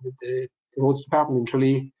the Roads Department in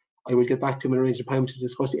Tralee, I will get back to them and arrange an appointment to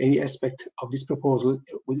discuss any aspect of this proposal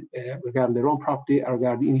regarding their own property or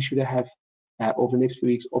regarding any issue they have over the next few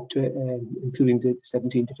weeks, up to including the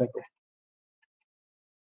 17th of February.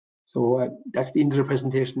 So that's the end of the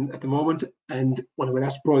presentation at the moment. And what I would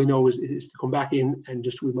ask Brian now is to come back in and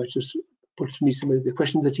we might just put to me some of the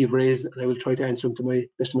questions that you've raised, and I will try to answer them to my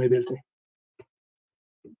best of my ability.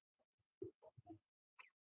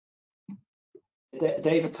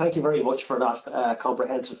 David, thank you very much for that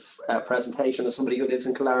comprehensive presentation. As somebody who lives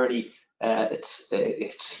in Killarney,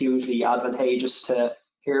 it's hugely advantageous to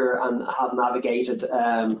hear and have navigated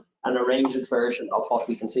an arranged version of what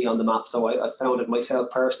we can see on the map. So I found it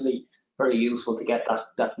myself personally very useful to get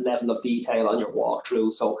that level of detail on your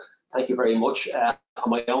walkthrough. So thank you very much on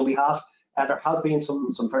my own behalf. There has been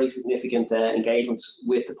some very significant engagements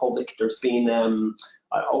with the public. There's been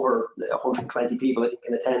over 120 people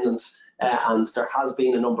in attendance, and there has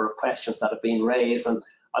been a number of questions that have been raised, and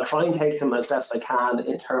I'll try and take them as best I can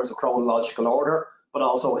in terms of chronological order, but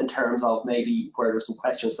also in terms of maybe where there's some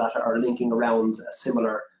questions that are linking around a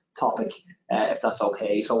similar topic, if that's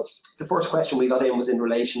okay. So the first question we got in was in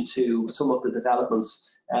relation to some of the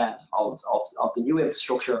developments of the new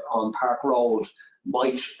infrastructure on Park Road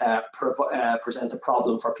might present a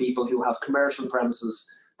problem for people who have commercial premises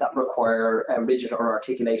that require rigid or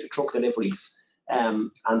articulated truck deliveries,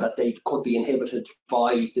 and that they could be inhibited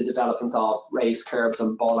by the development of raised curbs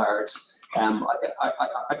and bollards.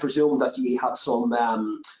 I presume that you have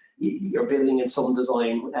some, you're building in some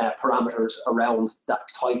design parameters around that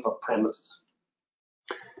type of premises.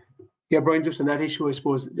 Yeah, Brian, just on that issue, I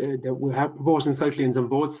suppose that we have proposing cycle lanes on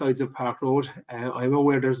both sides of Park Road. I'm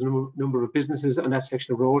aware there's a number of businesses on that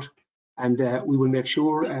section of road, and we will make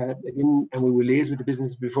sure, again, and we will liaise with the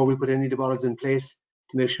businesses before we put any bollards in place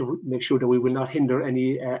to make sure that we will not hinder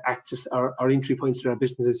any access or entry points to our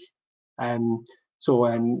businesses.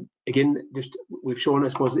 Again, just we've shown, I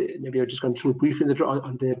suppose, maybe I've just gone through briefly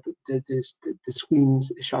on the screen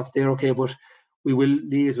shots there, okay, but we will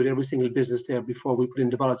liaise with every single business there before we put in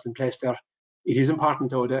the bollards in place there. It is important,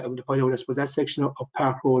 though, to point out, I suppose, that section of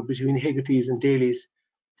Park Road between Hegarty's and Daly's,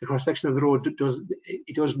 the cross section of the road does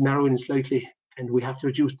narrow in slightly, and we have to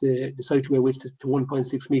reduce the cycleway width to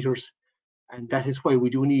 1.6 metres, and that is why we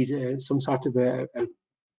do need some sort of a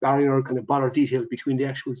barrier, kind of bollard detail between the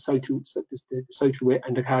actual cycleway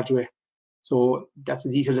and the carriageway. So that's a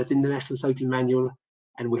detail that's in the National Cycling Manual,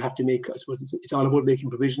 and we have to make, I suppose, it's all about making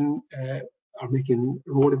provision or making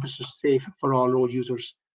road infrastructure safe for all road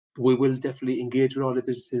users. But we will definitely engage with all the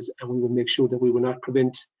businesses, and we will make sure that we will not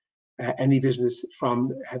prevent any business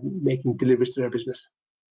from making deliveries to their business.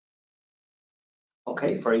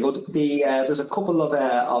 Okay, very good. There's a couple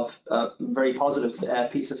of very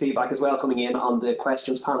positive piece of feedback as well coming in on the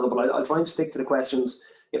questions panel, but I'll try and stick to the questions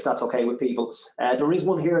if that's okay with people. There is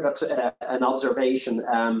one here that's an observation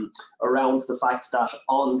around the fact that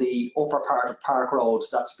on the upper part of Park Road,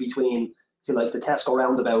 that's between, if you like, the Tesco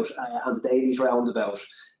roundabout and the Daly's roundabout,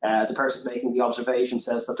 the person making the observation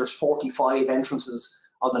says that there's 45 entrances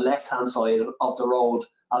on the left-hand side of the road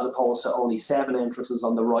as opposed to only 7 entrances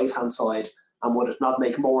on the right-hand side. And would it not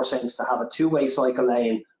make more sense to have a two-way cycle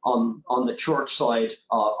lane on the church side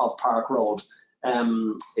of Park Road?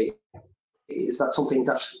 Is that something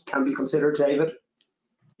that can be considered, David?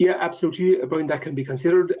 Yeah, absolutely, Brian, that can be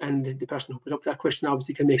considered, and the person who put up that question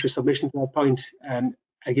obviously can make a submission to that point.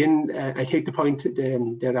 Again, I take the point,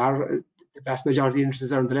 there are the vast majority of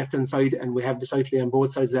entrances are on the left-hand side, and we have the cycle lane on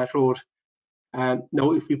both sides of that road.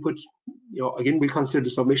 Now, if we put, again, we'll consider the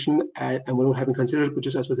submission, and we don't haven't considered it, but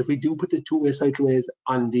just I suppose if we do put the two-way cycleways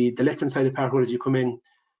on the left-hand side of Park Road as you come in,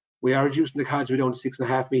 we are reducing the carriageway down to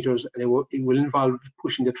 6.5 metres, and it will involve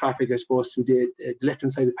pushing the traffic, I suppose, to the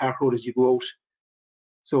left-hand side of Park Road as you go out.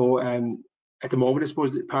 So at the moment, I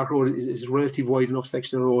suppose Park Road is a relatively wide enough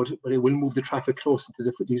section of road, but it will move the traffic closer to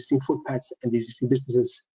the existing footpaths and the existing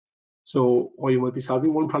businesses. So while you might be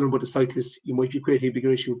solving one problem with the cyclists, you might be creating a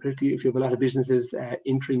bigger issue, particularly if you have a lot of businesses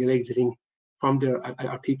entering and exiting from there,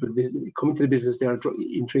 or people coming to the business there,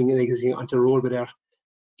 entering and exiting onto the road. But there,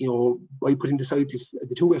 by putting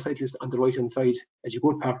the two-way cyclist on the right-hand side as you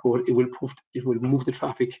go to Park Road, it will move the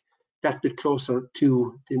traffic that bit closer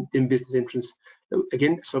to the business entrance.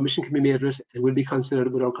 Again, submission can be made with it. It will be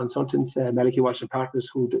considered with our consultants, Malachy Walsh and Partners,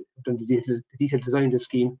 who have done the detailed design of the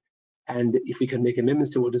scheme. And if we can make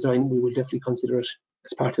amendments to our design, we will definitely consider it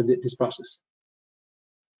as part of this process.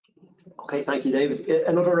 Okay, thank you, David.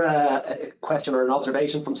 Another question or an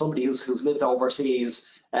observation from somebody who's lived overseas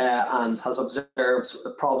and has observed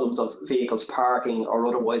problems of vehicles parking or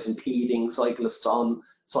otherwise impeding cyclists on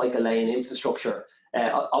cycle lane infrastructure.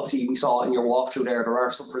 Obviously, we saw in your walkthrough there are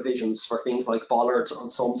some provisions for things like bollards on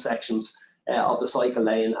some sections of the cycle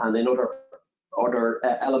lane, and in other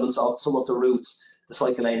elements of some of the routes, the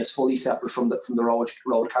cycle lane is fully separate from the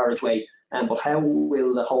road carriageway. But how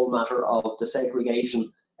will the whole matter of the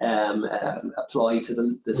segregation apply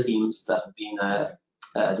to the schemes that have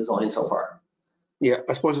been designed so far? Yeah,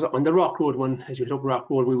 I suppose on the Rock Road one, as you hit up Rock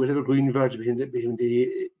Road, we will have a green verge between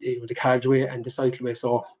the carriageway and the cycleway,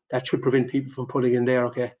 so that should prevent people from pulling in there.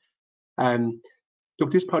 Okay.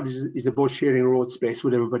 Look, this project is about sharing road space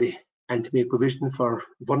with everybody and to make provision for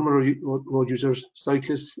vulnerable road users,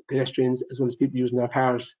 cyclists, pedestrians, as well as people using their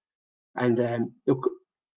cars. And look,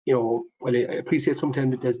 well, I appreciate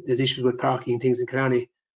sometimes that there's issues with parking and things in Killarney,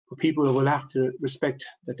 but people will have to respect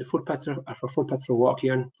that the footpaths are for footpaths for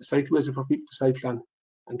walking on, the cycleways are for people to cycle on,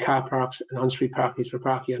 and car parks and on-street parking is for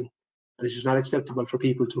parking on. And it's just not acceptable for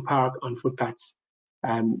people to park on footpaths.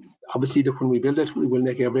 Obviously, look, when we build it, we will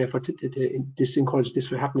make every effort to discourage this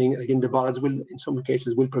from happening. Again, the bollards will, in some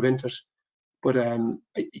cases, will prevent it. But and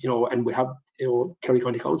we have Kerry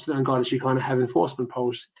County Council and Gaelscoil Road have enforcement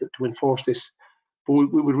powers to enforce this. But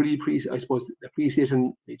we would really appreciate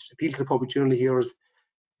and just appeal to the public generally here is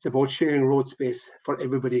it's about sharing road space for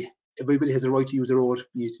everybody. Everybody has a right to use the road,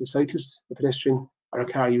 be it a cyclist, a pedestrian, or a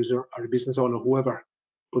car user, or a business owner, whoever.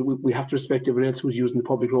 But we have to respect everyone else who's using the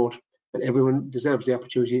public road, and everyone deserves the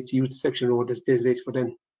opportunity to use the section road that's designated for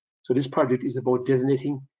them. So this project is about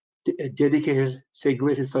designating dedicated,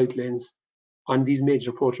 segregated cycle lanes on these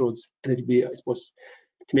major approach roads, and it'd be, I suppose,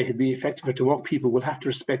 to make it be effective to work, people will have to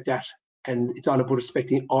respect that, and it's all about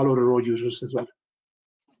respecting all other road users as well.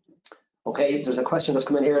 Okay, there's a question that's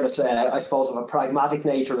come in here that's, I suppose, of a pragmatic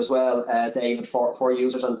nature as well, David, for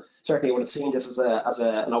users, and certainly would have seen this as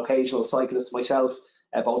an occasional cyclist myself,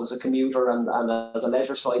 both as a commuter and as a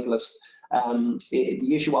leisure cyclist.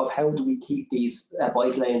 The issue of how do we keep these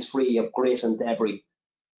bike lanes free of grit and debris?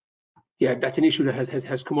 Yeah, that's an issue that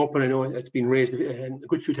has come up, and I know it's been raised a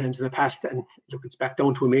good few times in the past, and look, it's back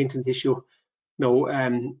down to a maintenance issue. No,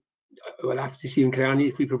 well, after see in Killarney,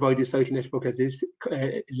 if we provide the cycle network as is,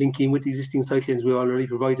 linking with the existing cycle lanes we already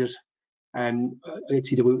provided, I'd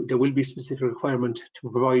see there will be specific requirement to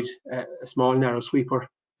provide a small narrow sweeper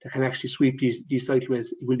that can actually sweep these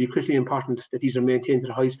cycleways. It will be critically important that these are maintained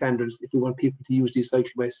at high standards if we want people to use these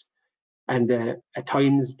cycleways. And at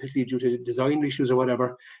times, particularly due to design issues or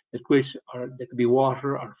whatever, that grit or there could be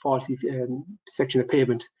water or faulty section of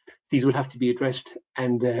pavement, these will have to be addressed.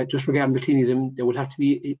 And just regarding the cleaning them, they will have to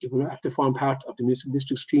be, it will have to form part of the municipal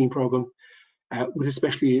district's cleaning program, with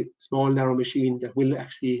especially small narrow machine that will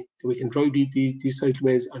actually, that we can drive these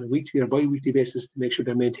cycleways on a weekly or bi-weekly basis to make sure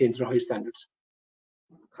they're maintained to high standards.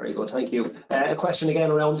 Very good, thank you. A question again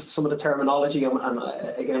around some of the terminology, and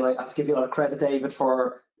again, I have to give you a lot of credit, David,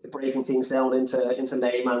 for breaking things down into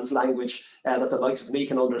layman's language that the likes of me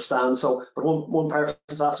can understand. So, but one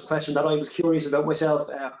person's asked a question that I was curious about myself.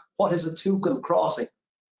 What is a token crossing?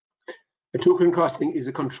 A token crossing is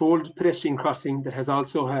a controlled pedestrian crossing that has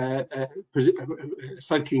also a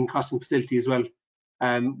cycling crossing facility as well.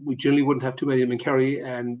 We generally wouldn't have too many of them in Kerry,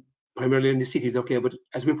 primarily in the cities, okay, but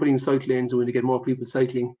as we're putting cycle lanes, when we get more people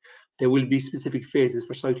cycling, there will be specific phases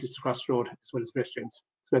for cyclists to cross the road as well as pedestrians.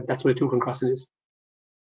 So that's what a token crossing is.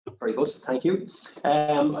 Very good, thank you.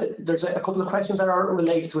 There's a couple of questions that are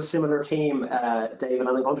related to a similar theme, David, and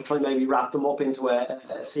I'm going to try and maybe wrap them up into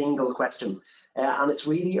a single question. And it's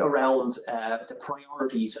really around the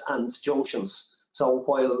priorities and junctions. So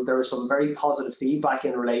while there is some very positive feedback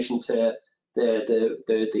in relation to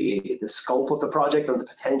the scope of the project and the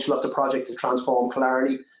potential of the project to transform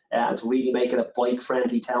Killarney and to really make it a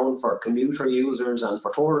bike-friendly town for commuter users and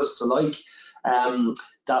for tourists alike,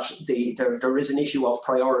 that there is an issue of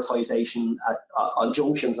prioritisation on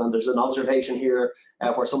junctions, and there's an observation here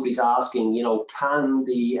where somebody's asking, you know, can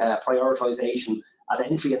the prioritisation at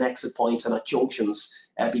entry and exit points and at junctions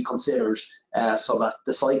be considered so that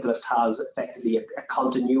the cyclist has effectively a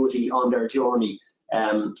continuity on their journey,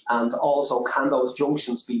 and also can those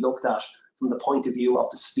junctions be looked at from the point of view of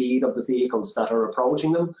the speed of the vehicles that are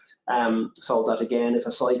approaching them, so that again, if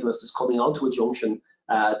a cyclist is coming onto a junction,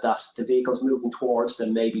 that the vehicles moving towards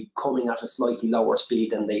them may be coming at a slightly lower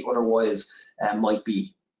speed than they otherwise might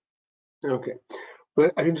be. Okay.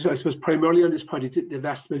 Well, I think, I suppose, primarily on this project, the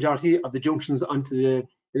vast majority of the junctions onto the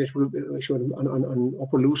network on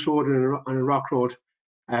Upper Loose Road and on a Rock Road,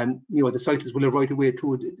 you know, the cyclists will have right away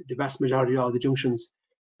through the vast majority of the junctions.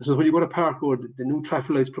 So when you go to Park Road, the new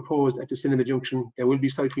traffic lights proposed at the Cinema Junction, there will be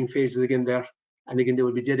cycling phases again there, and again there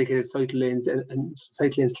will be dedicated cycle lanes and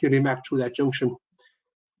cycle lanes clearly mapped through that junction.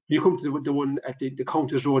 You come to the one at the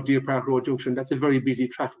Countess Road, Deerpark Road junction, that's a very busy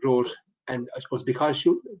traffic road. And I suppose because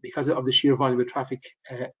of the sheer volume of traffic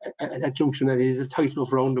at that junction, and it is a tight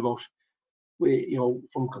enough roundabout, we, you know,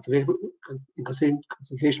 from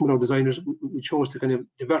consultation with our designers, we chose to kind of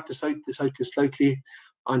divert the cyclist slightly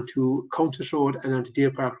onto Countess Road and onto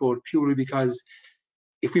Deerpark Road, purely because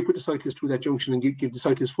if we put the cyclist through that junction and give the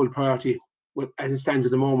cyclist full priority, well, as it stands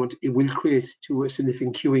at the moment, it will create to a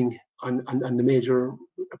significant queuing on the major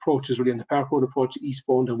approaches, really, on the Park Road approach,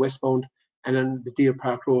 eastbound and westbound, and on the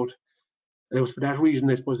Deerpark Road. And it was for that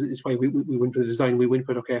reason, I suppose, it's why we went for the design we went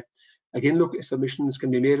with. Okay, again, look, if submissions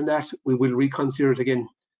can be made on that, we will reconsider it again.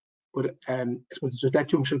 But I suppose just that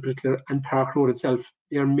junction in particular and Park Road itself,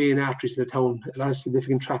 they are main arteries of the town. A lot of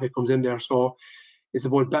significant traffic comes in there, so it's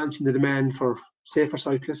about balancing the demand for safer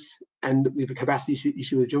cyclists, and we have a capacity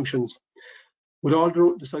issue with junctions. With all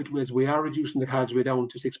the cycleways, we are reducing the causeway down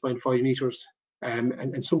to 6.5 metres,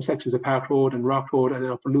 and some sections of Park Road and Rock Road and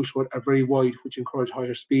Upper Loose Road are very wide, which encourage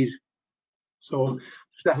higher speed. So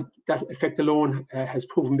that effect alone has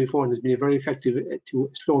proven before and has been very effective to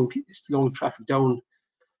slowing traffic down.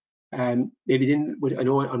 Maybe then, I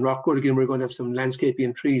know on Rockwood again, we're going to have some landscaping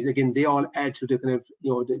and trees. Again, they all add to the kind of,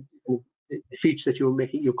 the feature that you're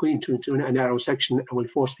making. You're going into a narrow section and will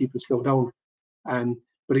force people to slow down.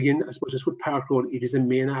 But again, I suppose just with Park Road, it is a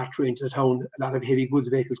main artery into the town. A lot of heavy goods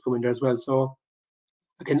vehicles come in there as well. So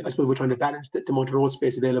again, I suppose we're trying to balance the amount of road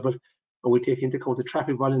space available, and we take into account the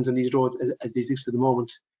traffic volumes on these roads as they exist at the moment.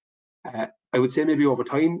 I would say maybe over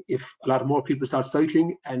time, if a lot more people start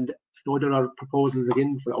cycling, and I know there are proposals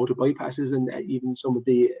again for outer bypasses and even some of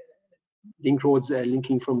the link roads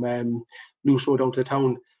linking from Loose Road out to the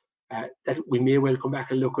town, that we may well come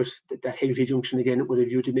back and look at that Heritage Junction again with a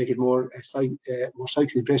view to make it more cycling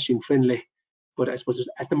and pedestrian friendly. But I suppose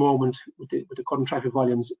at the moment, with the current traffic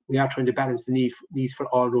volumes, we are trying to balance the need for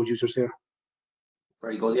all road users here.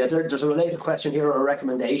 Very good. Yeah, there's a related question here, or a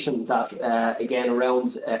recommendation that, again,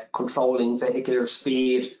 around controlling vehicular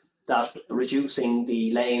speed, that reducing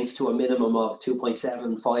the lanes to a minimum of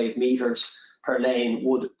 2.75 metres per lane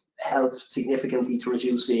would help significantly to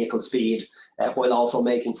reduce vehicle speed, while also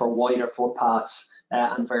making for wider footpaths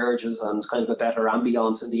and verges and kind of a better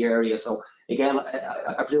ambience in the area. So again,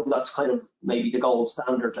 I presume that's kind of maybe the gold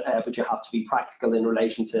standard, but you have to be practical in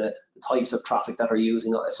relation to the types of traffic that are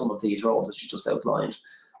using some of these roads that you just outlined.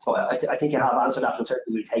 So I think you have answered that, and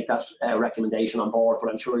certainly we take that recommendation on board,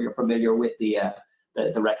 but I'm sure you're familiar with the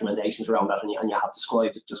recommendations around that, and you have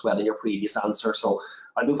described it just well in your previous answer. So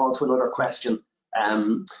I'll move on to another question.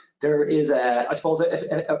 There is, I suppose,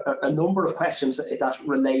 a number of questions that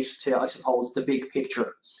relate to, I suppose, the big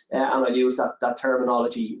picture, and I'll use that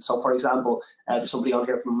terminology. So, for example, there's somebody on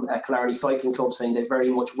here from Killarney Cycling Club saying they very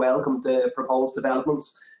much welcome the proposed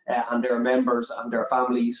developments, and their members and their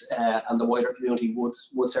families and the wider community would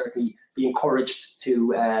certainly be encouraged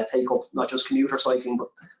to take up not just commuter cycling,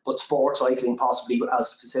 but sport cycling, possibly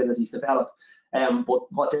as the facilities develop.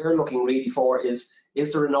 But what they're looking really for is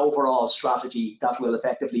there an overall strategy that will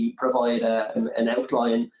effectively provide an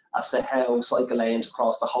outline as to how cycle lanes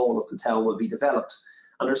across the whole of the town will be developed?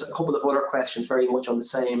 And there's a couple of other questions very much on the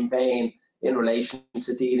same vein in relation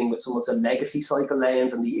to dealing with some of the legacy cycle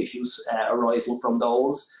lanes and the issues arising from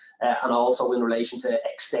those, and also in relation to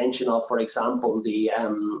extension of, for example, the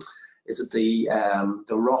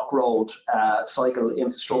Rock Road cycle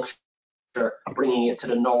infrastructure, bringing it to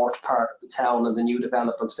the north part of the town and the new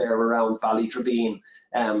developments there around Ballytrabine.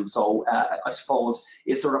 So I suppose,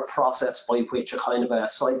 is there a process by which a kind of a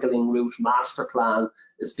cycling route master plan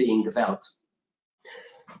is being developed?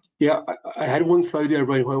 Yeah, I had one slide there,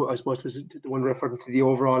 Brian, where I suppose was the one referring to the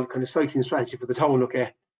overall kind of cycling strategy for the town,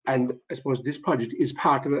 okay? And I suppose this project is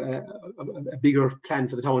part of a bigger plan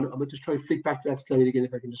for the town. I'm going to just try to flick back to that slide again,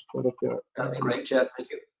 if I can just put it up there. That'd be great, yeah, thank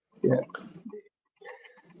you. Yeah.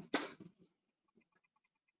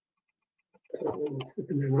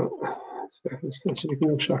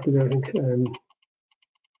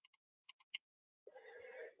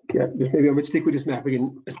 Yeah, maybe I would stick with this map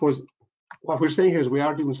again. I suppose what we're saying here is we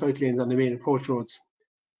are doing cycle lanes on the main approach roads.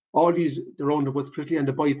 All these, the roundabouts, particularly on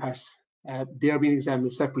the bypass, they are being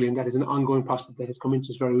examined separately, and that is an ongoing process that has come into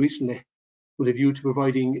us very recently, with a view to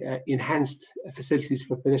providing enhanced facilities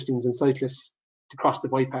for pedestrians and cyclists to cross the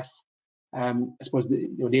bypass. I suppose the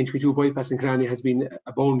N22 bypass in Cleeny has been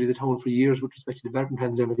a boundary of the town for years with respect to development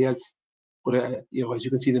plans and everything else. But as you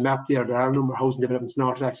can see in the map there are a number of housing developments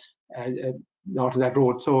north of that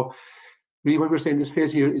road. So really, what we're saying in this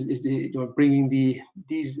phase here is bringing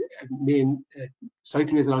these main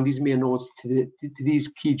cycling lanes along these main roads to these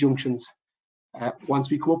key junctions. Once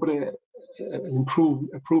we come up with an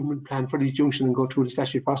improvement plan for these junctions and go through the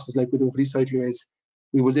statutory process like we do for these cycling lanes,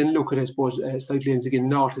 we will then look at, I suppose, cycle lanes again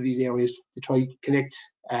north of these areas to try to connect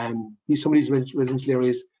some of these residential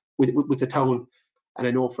areas with the town. And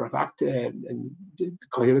I know for a fact, and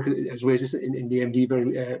Kerry has raised this in the MD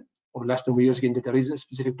over the last number of years again, that there is a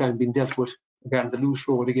specific plan being dealt with regarding the Loose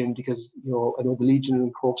Road again, because I know the Legion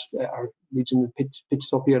and Crooks are Legion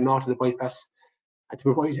pitched up here north of the bypass, and to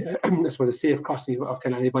provide I suppose a safe crossing of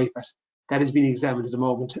Killarney bypass. That is being examined at the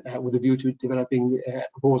moment with a view to developing a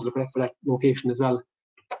proposal for that location as well.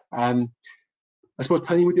 I suppose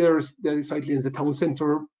tying with the cycle lanes, the town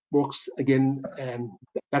centre works again.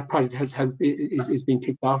 That project is being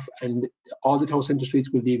kicked off, and all the town centre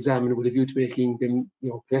streets will be examined with a view to making them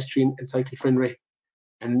pedestrian and cycle friendly.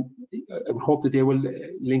 And I would hope that they will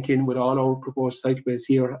link in with all our proposed cycleways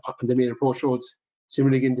here on the main approach roads.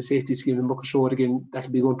 Similarly, again, the safety scheme in Buckers Road, again, that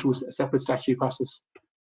will be going through a separate statutory process.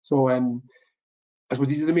 So I suppose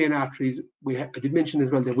these are the main arteries. I did mention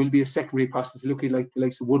as well there will be a secondary process looking like the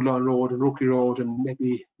likes of Woodlawn Road and Rookery Road and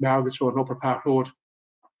maybe Margaret's Road and Upper Park Road.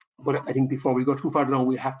 But I think before we go too far along,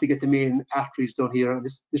 we have to get the main arteries done here. And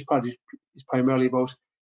this project is primarily about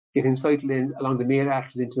getting cycle lanes along the main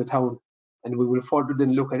arteries into the town. And we will further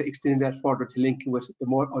then look at extending that further to linking with the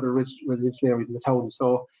more other residential areas in the town.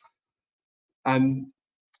 So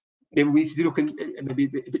maybe we should be looking at maybe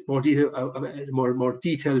a bit more detail, a more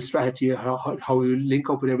detailed strategy how we link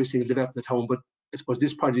up with every single development in the town. But I suppose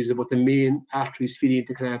this project is about the main arteries feeding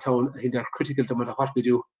into Killarney town. I think they're critical no matter what we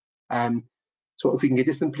do. So if we can get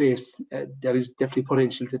this in place, there is definitely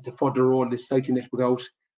potential to further roll this cycling network out,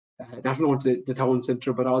 not only to the town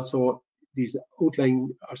centre, but also these outlying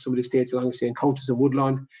or some of the estates along, say, in Countess and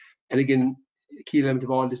Woodlawn. And again, a key element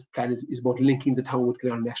of all this plan is about linking the town with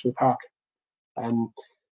Killarney National Park.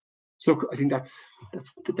 So look, I think that's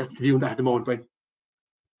the view on that at the moment, Brian.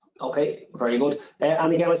 Okay, very good.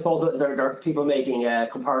 And again, I suppose that there are people making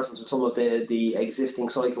comparisons with some of the existing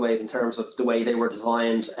cycleways in terms of the way they were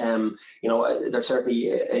designed. You know, there's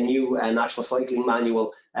certainly a new national cycling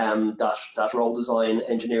manual that road design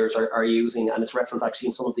engineers are using, and it's referenced actually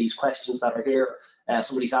in some of these questions that are here.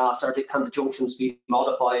 Somebody's asked, can the junctions be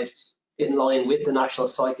modified in line with the national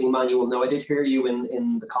cycling manual? Now, I did hear you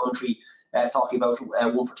in the commentary talking about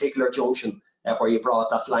one particular junction where you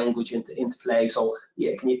brought that language into play. So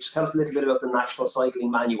yeah, can you just tell us a little bit about the National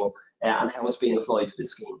Cycling Manual and how it's being applied to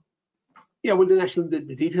this scheme? Yeah, well,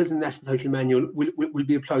 the details in the National Cycling Manual will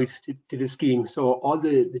be applied to this scheme. So all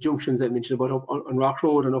the junctions I mentioned about up on Rock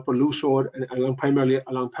Road and up on Loose Road and primarily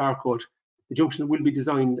along Park Road, the junctions will be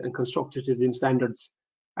designed and constructed in standards.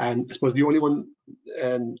 And I suppose the only one,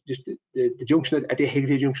 just the junction at the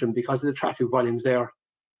Hegarty Junction, because of the traffic volumes there,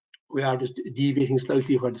 we are just deviating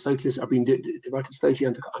slightly where the cyclists are being diverted slightly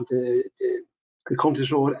onto the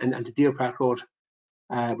Countess Road and the Deerpark Road.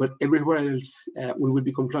 But everywhere else, we will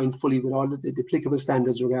be complying fully with all of the applicable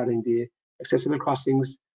standards regarding the accessible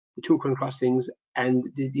crossings, the two-cone crossings, and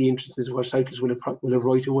the entrances where cyclists will have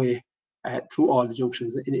right away through all the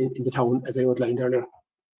junctions in the town, as I outlined earlier.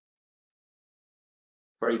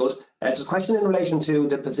 Very good. There's a question in relation to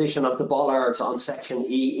the position of the bollards on section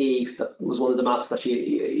EE. That was one of the maps that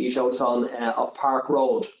you showed us on of Park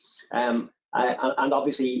Road. And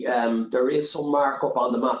obviously there is some markup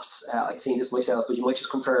on the maps. I've seen this myself, but you might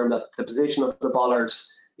just confirm that the position of the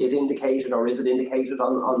bollards is indicated, or is it indicated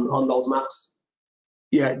on those maps?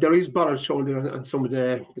 Yeah, there is bollards shown there on some of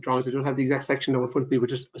the drawings. I don't have the exact section now in front of me, but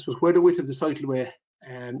just I suppose where the width of the cycleway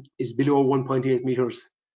is below 1.8 metres,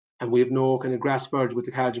 and we have no kind of grass verge with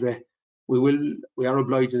the carriageway, we are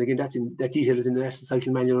obliged, and again that detail is in the National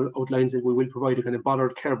Cycling Manual, outlines that we will provide a kind of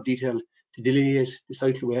bollard curb detail to delineate the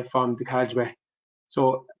cycleway from the carriageway.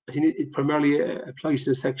 So I think it primarily applies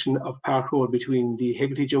to the section of Park Road between the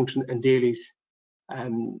Hegarty Junction and Daly's.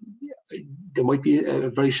 There might be a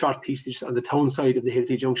very short piece just on the town side of the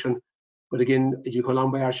Hegarty Junction, but again, as you go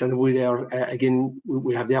along by Archana there, again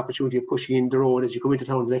we have the opportunity of pushing in the road as you come into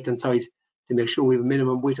town on the left hand side to make sure we have a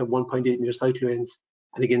minimum width of 1.8 metre cycle lanes.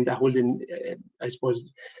 And again, that will then, I suppose,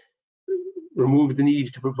 remove the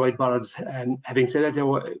need to provide bollards. Having said that,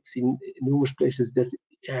 though, I've seen in numerous places that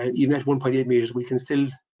even at 1.8 metres, we can still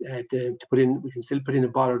put in a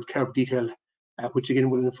bollard curb detail, which again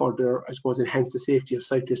will further, I suppose, enhance the safety of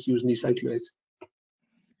cyclists using these cycleways.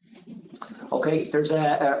 Okay, there's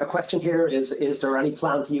a question here: is there any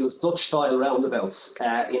plan to use Dutch-style roundabouts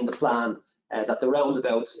in the plan? That the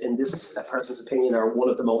roundabouts, in this person's opinion, are one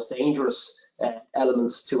of the most dangerous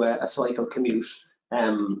elements to a cycle commute.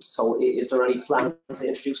 So is there any plan to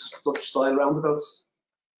introduce Dutch-style roundabouts?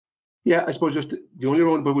 Yeah, I suppose just the only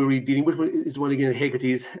roundabout we're really dealing with is the one again at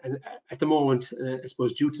Hegarty's, and at the moment, I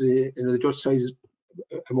suppose due to the Dutch size,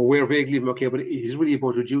 I'm aware vaguely of them, okay, but it is really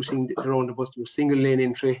about reducing the roundabouts to a single lane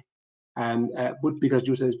entry, but because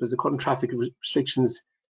due to the current traffic restrictions,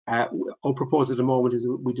 our proposal at the moment is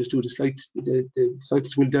we just do the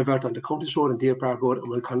cyclists will divert onto Countess Road and Deerpark Road, and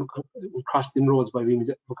we'll cross them roads by means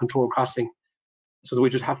of a controlled crossing. So we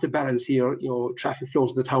just have to balance here, traffic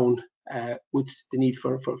flows to the town with the need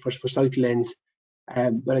for cycle lanes.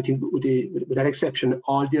 But I think with that exception,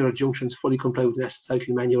 all the other junctions fully comply with the National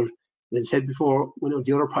Cycling Manual. As I said before, one of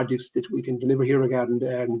the other projects that we can deliver here regarding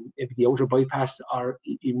the outer bypass, or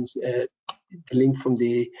even the link from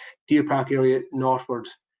the Deerpark area northward.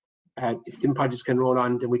 If them projects can roll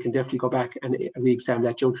on, then we can definitely go back and re-examine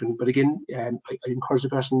that junction. But again, I encourage the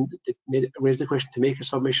person that raised the question to make a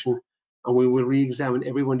submission, and we will re-examine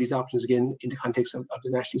every one of these options again in the context of the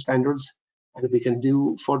national standards. And if we can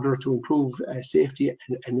do further to improve safety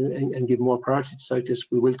and give more priority to cyclists,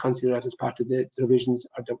 we will consider that as part of the revisions,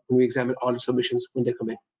 or when we examine all the submissions when they come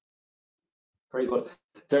in. Very good.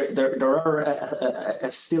 There are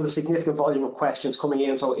still a significant volume of questions coming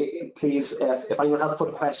in, so please, if anyone has put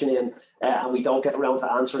a question in and we don't get around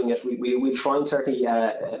to answering it, we'll try and certainly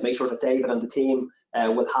make sure that David and the team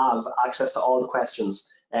will have access to all the questions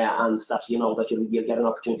and that you'll get an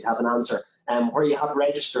opportunity to have an answer. Where you have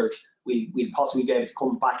registered, we'll possibly be able to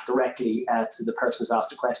come back directly to the person who's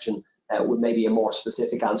asked a question with maybe a more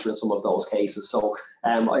specific answer in some of those cases. So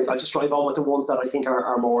I'll just drive on with the ones that I think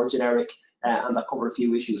are more generic and that cover a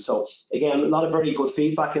few issues. So again, a lot of very good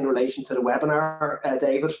feedback in relation to the webinar,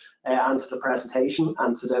 David, and to the presentation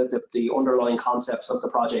and to the underlying concepts of the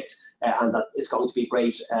project, and that it's going to be a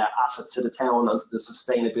great asset to the town and to the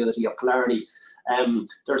sustainability of Killarney.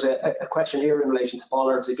 There's a question here in relation to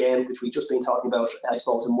bollards again, which we've just been talking about, I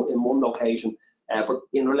suppose, in one location, but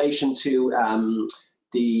in relation to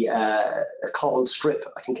the cobbled strip,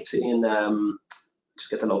 I think it's in, just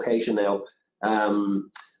get the location now.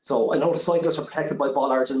 So I know the cyclists are protected by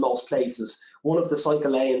bollards in most places. One of the cycle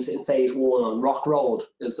lanes in phase 1 on Rock Road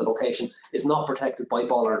is the location, is not protected by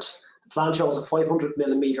bollards. The plan shows a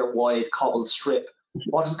 500mm wide cobbled strip.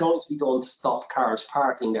 What is going to be done to stop cars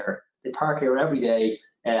parking there? They park here every day,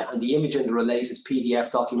 and the image in the related PDF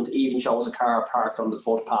document even shows a car parked on the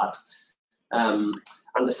footpath. And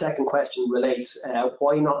the second question relates,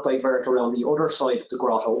 why not divert around the other side of the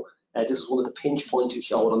grotto? This is one of the pinch points you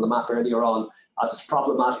showed on the map earlier on, as it's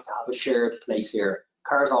problematic to have a shared place here.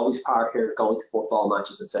 Cars always park here going to football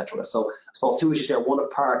matches, etc. So I suppose two issues there, one of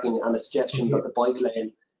parking and a suggestion that the bike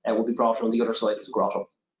lane will be brought around the other side of the grotto.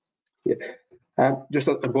 Yeah. Just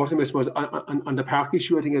on both of them, I suppose, on the park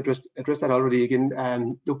issue, I think I addressed that already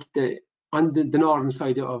again. Look, on the northern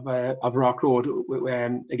side of Rock Road,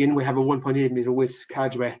 again, we have a 1.8 metre width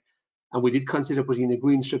carriageway, and we did consider putting a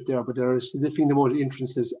green strip there, but there are significant amount of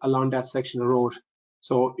entrances along that section of road.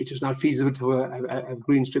 So it's just not feasible to have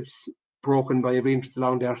green strips broken by every entrance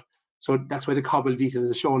along there. So that's why the cobble detail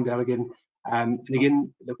is shown there again. And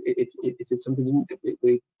again, look, it's something that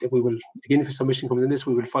we will, again, if a submission comes in this,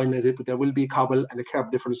 we will finalise it, but there will be cobble and a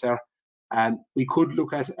curb difference there. And we could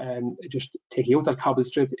look at just taking out that cobble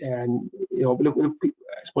strip, and look,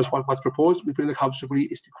 I suppose what's proposed within the cobble strip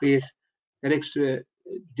is to create that extra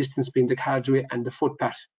distance between the carriageway and the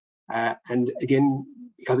footpath. And again,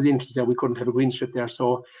 because of the entrance there, we couldn't have a green strip there.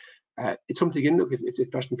 So it's something, again, look, if the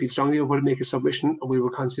person feels strongly about it, make a submission, and we will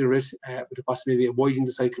consider it with the possibility of widening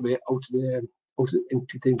the cycleway out to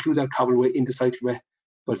include that cobbleway in the cycleway.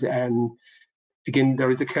 But again,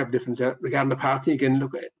 there is a curb difference there. Regarding the parking, again,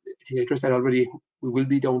 look, I think I addressed that already. We will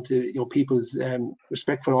be down to people's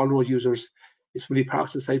respect for all road users. If somebody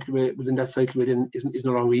parks the cycleway within that cycleway, then is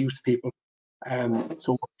no longer used to people.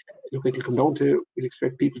 So look, it'll come down to, we'll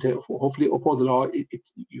expect people to hopefully uphold the law.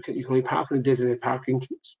 You can only park in a designated parking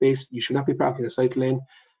space. You should not be parking in a cycle lane.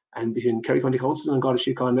 And in Kerry County Council and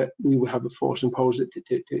Gaelscoil, we will have a force imposed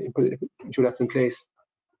to ensure that's in place.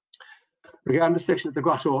 Regarding the section of the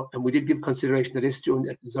grotto, and we did give consideration to this during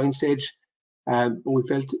at the design stage, but we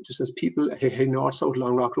felt, just as people heading north-south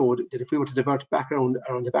along Rock Road, that if we were to divert back around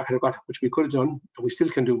the back of the grotto, which we could have done, and we still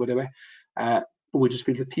can do, by the way, but we just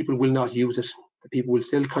feel that people will not use it. The people will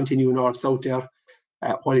still continue north-south there.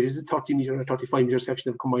 While it is a 30 metre or 35 metre section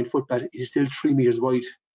of combined footpath, it is still 3 metres wide.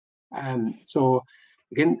 So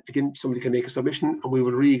again, somebody can make a submission, and we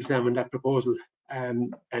will re-examine that proposal.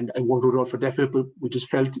 And I won't rule out for definite, but we just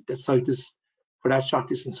felt that cyclists for that short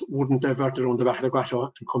distance wouldn't divert around the back of the grotto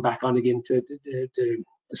and come back on again to the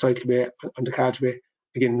cycleway on the carriageway,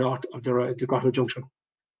 again, north of the grotto junction.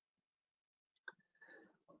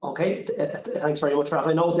 Okay, thanks very much for that.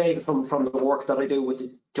 I know, David, from the work that I do with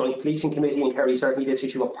the Joint Policing Committee in Kerry, certainly this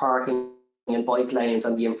issue of parking and bike lanes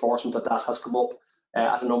and the enforcement of that has come up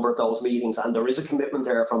at a number of those meetings, and there is a commitment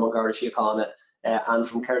there from Garda Síochána and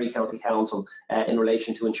from Kerry County Council in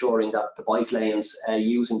relation to ensuring that the bike lanes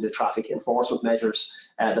using the traffic enforcement measures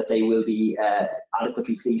that they will be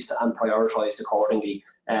adequately policed and prioritised accordingly.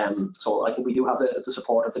 So I think we do have the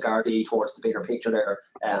support of the Gardaí towards the bigger picture there,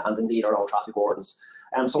 and indeed our own traffic wardens.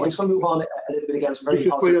 So I'm just going to move on a little bit again. Some very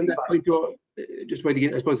positive feedback. Just wait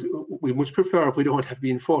again, I suppose we much prefer if we don't have to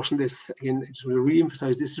be enforcing this. Again, I just want to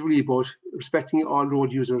re-emphasise, this is really about respecting all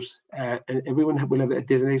road users, and everyone will have a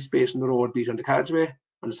designated space on the road, be it on the carriageway,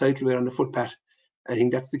 on the cycleway, on the footpath. I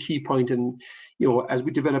think that's the key point. And as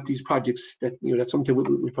we develop these projects, that's something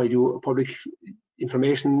we'll probably do a public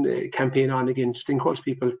information campaign on, again, just to encourage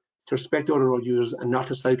people to respect other road users and not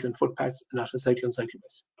to cycle on footpaths and not to cycle on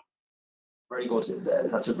cycleways. Very good.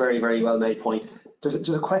 That's a very, very well made point. There's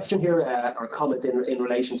a question here or comment in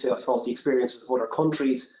relation to, I suppose, the experiences of other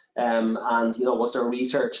countries, and was there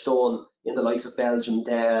research done in the likes of Belgium,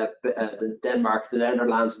 Denmark, the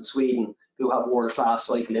Netherlands and Sweden, who have world-class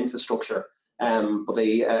cycle infrastructure. But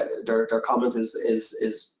their comment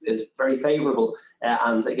is very favourable,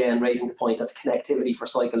 and again raising the point that the connectivity for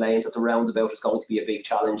cycle lanes at the roundabout is going to be a big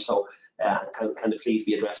challenge. So can it please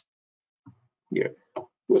be addressed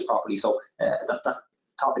properly? So that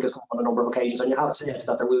topic has come up on a number of occasions, and you have said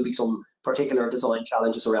that there will be some particular design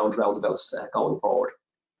challenges around roundabouts going forward.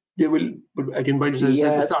 There will, but again, Brian,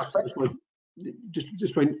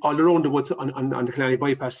 just when all the roundabouts on the Killarney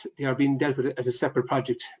bypass, they are being dealt with as a separate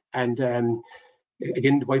project, and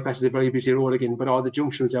again, the bypass is a very busy road again, but all the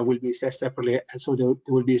junctions there will be assessed separately, and so there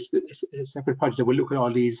will be a separate project that will look at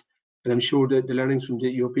all these, and I'm sure that the learnings from the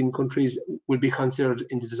European countries will be considered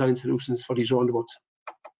in the design solutions for these roundabouts.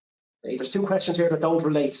 There's two questions here that don't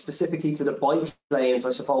relate specifically to the bike lanes, I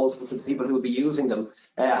suppose, but to the people who will be using them,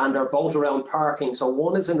 and they're both around parking. So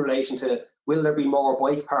one is in relation to, will there be more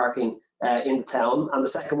bike parking in the town? And the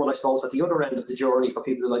second one, I suppose, at the other end of the journey for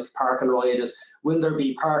people who like to park and ride is, will there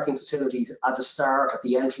be parking facilities at the start, at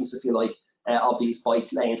the entrance, if you like, of these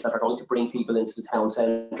bike lanes that are going to bring people into the town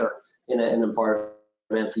centre in an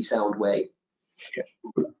environmentally sound way? Yeah.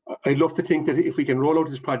 I'd love to think that if we can roll out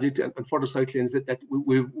this project and further cycle lanes, that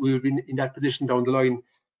we will be in that position down the line.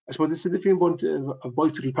 I suppose a significant amount of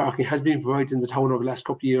bicycle parking has been provided in the town over the last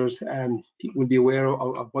couple of years. People will be aware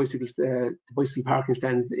of bicycles, the bicycle parking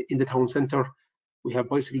stands in the town centre. We have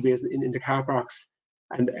bicycle bays in the car parks.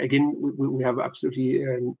 And again, we have absolutely,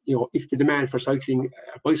 if the demand for cycling,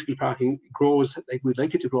 bicycle parking grows like we'd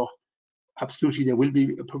like it to grow, absolutely there will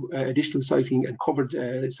be additional cycling and covered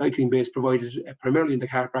cycling bays provided primarily in the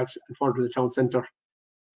car parks and further in the town centre.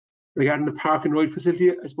 Regarding the park and ride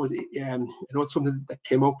facility, I suppose I know it's something that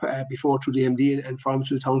came up before through the MD and from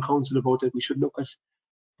through the town council about that we should look at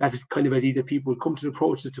that kind of idea that people would come to the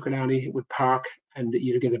approaches to Killarney, would park and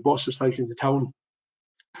either get a bus or cycle into town.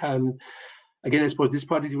 Again, I suppose this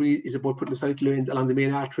project really is about putting the cycle lanes along the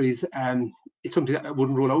main arteries. It's something that I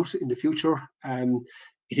wouldn't roll out in the future.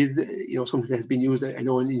 It is something that has been used, I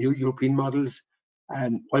know, in European models.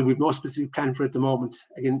 While we've no specific plan for it at the moment,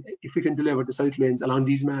 again, if we can deliver the cycle lanes along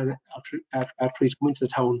these main arteries coming into the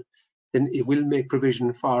town, then it will make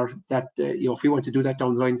provision for that. If we want to do that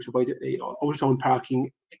down the line, provide out of town parking,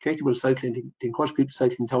 connectable cycling to encourage people to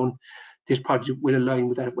cycle in town, this project will align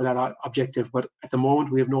with that objective. But at the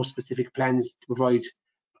moment, we have no specific plans to provide,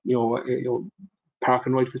 park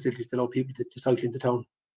and ride facilities to allow people to cycle into town.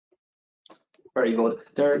 Very good.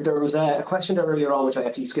 There was a question there earlier on which I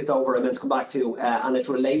actually skipped over. I meant to come back to, and it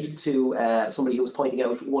related to somebody who was pointing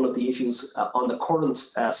out one of the issues on the current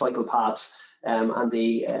cycle paths, and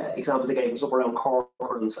the example they gave was up around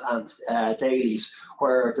Corcoran's and Daly's,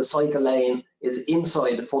 where the cycle lane is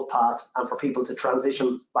inside the footpath, and for people to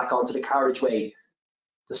transition back onto the carriageway,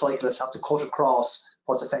 the cyclists have to cut across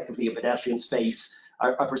what's effectively a pedestrian space.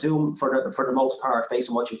 I presume for the most part, based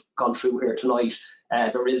on what you've gone through here tonight,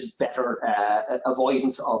 there is better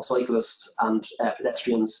avoidance of cyclists and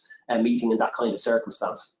pedestrians meeting in that kind of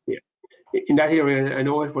circumstance. Yeah, in that area, I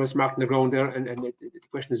know when it's marked on the ground there, and the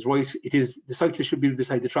question is right. It is the cyclist should be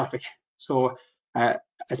beside the traffic. So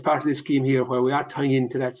as part of this scheme here, where we are tying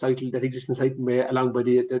into that existing cycle way along by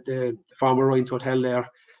the former Ryan's Hotel there,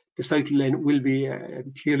 the cycle lane will be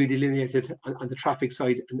clearly delineated on the traffic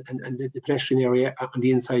side, and the pedestrian area on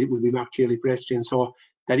the inside will be marked clearly pedestrian. So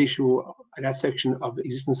that issue, that section of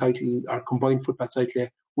existing cycle or combined footpath cycle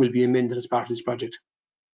will be amended as part of this project.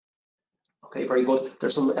 Okay, very good.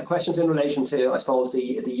 There's some questions in relation to, I suppose,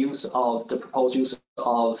 the proposed use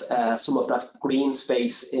of some of that green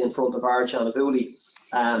space in front of Arch and Avuli,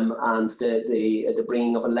 and the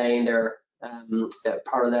bringing of a lane there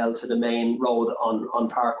parallel to the main road on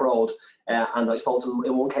Park Road. And I suppose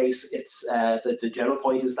in one case, it's the general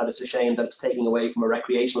point is that it's a shame that it's taking away from a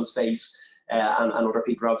recreational space, and other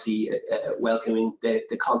people are obviously welcoming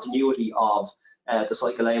the continuity of the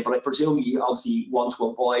cycle lane. But I presume you obviously want to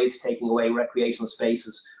avoid taking away recreational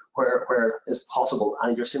spaces where is possible,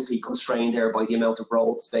 and you're simply constrained there by the amount of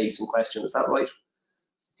road space in question. Is that right?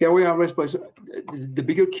 Yeah, we are. I suppose the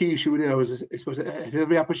bigger key issue there was, I suppose, at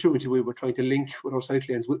every opportunity we were trying to link with our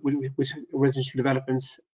cycle lanes with residential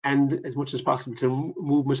developments, and as much as possible to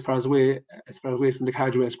move them as far away from the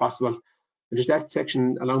carriageway as possible. And just that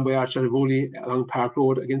section along by Arch and Avuli, along Park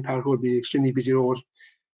Road, again, Park Road being an extremely busy road,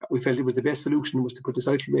 we felt it was the best solution was to put the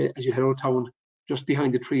cycleway as you head out of town, just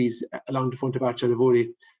behind the trees along the front of Arch and Avuli.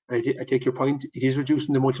 I take your point. It is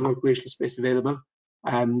reducing the amount of recreational space available.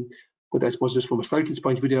 But I suppose just from a cyclist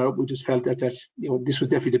point of view, we just felt that this was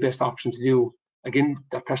definitely the best option to do. Again,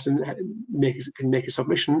 that person can make a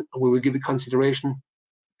submission, and we will give it consideration.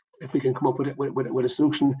 If we can come up with a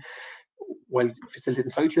solution while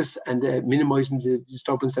facilitating cyclists and minimising the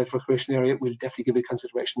disturbance at the recreation area, we'll definitely give it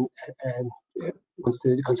consideration once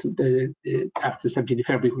after the 17th of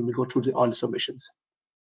February when we go through all the submissions.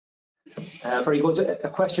 Very good. A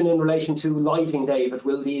question in relation to lighting, David.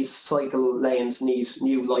 Will these cycle lanes need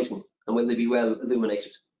new lighting, and will they be well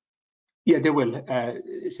illuminated? Yeah, they will.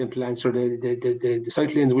 Simple answer. The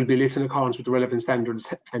cycle lanes will be lit in accordance with the relevant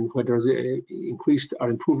standards, and where there's increased or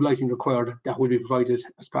improved lighting required, that will be provided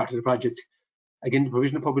as part of the project. Again, the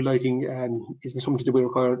provision of public lighting isn't something that we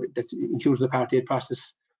require that's included in the Part 8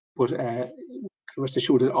 process, but rest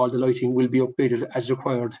assured that all the lighting will be upgraded as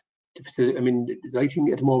required to facilitate. I mean, the lighting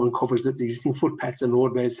at the moment covers the existing footpaths and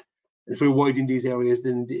roadways. And if we widen these areas,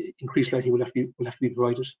 then the increased lighting will have to be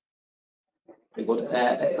provided. Very good.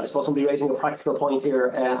 I suppose somebody raising a practical point here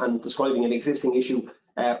and describing an existing issue.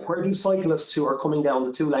 Where do cyclists who are coming down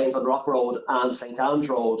the two lanes on Rock Road and St Anne's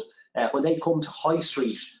Road, when they come to High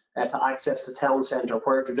Street to access the town centre,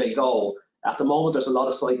 where do they go? At the moment, there's a lot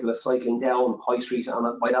of cyclists cycling down High Street,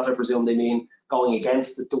 and by that I presume they mean going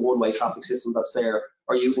against the one-way traffic system that's there,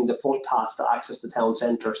 or using the footpaths to access the town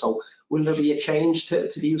centre. So will there be a change to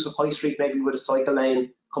the use of High Street, maybe with a cycle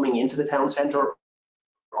lane coming into the town centre,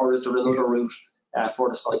 or is there another route for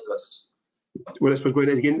the cyclists? Well, I suppose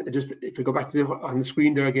again, just if we go back to on the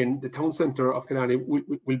screen there again, the town centre of Killarney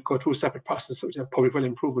will go through a separate process, which is a public well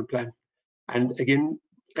improvement plan. And again,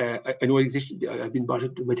 I know I've been brought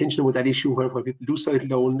to my attention with that issue where people do cycle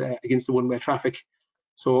down against the one-way traffic.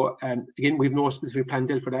 So again, we have no specific plan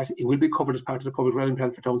dealt for that. It will be covered as part of the public realm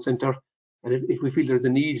plan for town centre. And if we feel there's a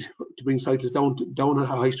need to bring cyclists down on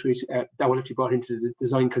High Street, that will have to be brought into the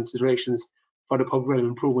design considerations for the public realm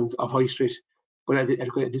improvements of High Street. But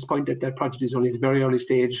at this point, that project is only at a very early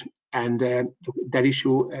stage, and that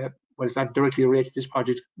issue, well, it's not directly related to this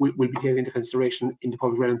project, will be taken into consideration in the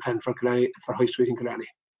public realm plan for High Street in Killarney.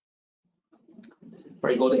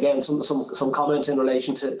 Very good. Again, some comment in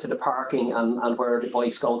relation to the parking and where the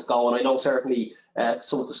bike's going to go. And I know certainly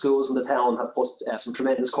some of the schools in the town have put some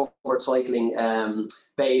tremendous covered cycling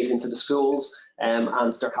bays into the schools, and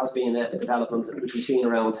there has been a development which we've seen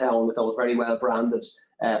around town with those very well branded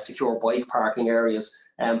secure bike parking areas.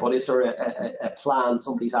 But is there a plan,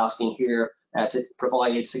 somebody's asking here, to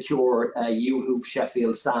provide secure U-hoop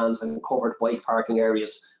Sheffield stands and covered bike parking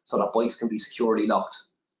areas so that bikes can be securely locked?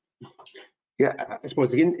 Yeah, I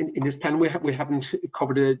suppose again in this plan we haven't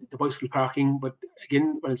covered the bicycle parking, but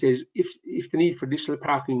again what I say is if the need for additional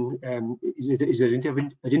parking is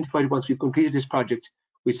identified once we've completed this project,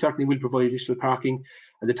 we certainly will provide additional parking.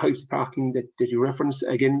 And the types of parking that you reference,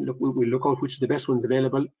 again, look, we'll look out which are the best ones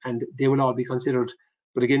available, and they will all be considered.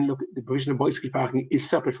 But again, look, the provision of bicycle parking is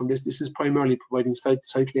separate from this. This is primarily providing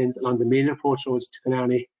cycle lanes along the main approach roads to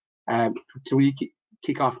Killarney to really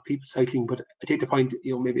kick off people cycling. But I take the point,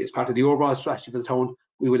 maybe as part of the overall strategy for the town,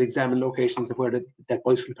 we will examine locations of where that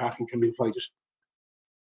bicycle parking can be provided.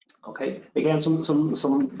 Okay, again,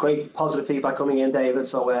 some great positive feedback coming in, David.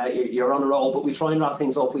 So you're on a roll, but we try and wrap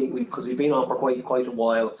things up because we've been on for quite a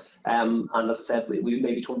while. And as I said, we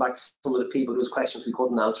maybe come back to some of the people whose questions we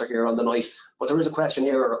couldn't answer here on the night. But there is a question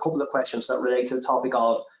here, or a couple of questions that relate to the topic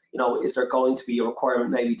of, is there going to be a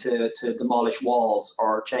requirement maybe to demolish walls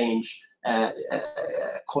or change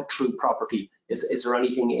cut through property? Is there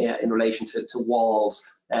anything in relation to walls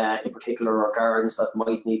in particular, or gardens that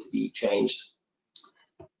might need to be changed?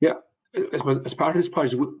 Yeah, as part of this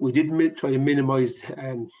project, we did try to minimise,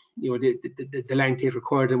 the length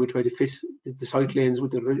required, and we tried to fit the cycle lanes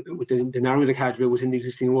with the narrowing of the carriageway within the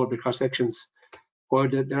existing road cross sections. Where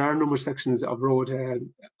there are a number of sections of road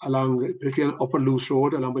along, particularly on Upper Loose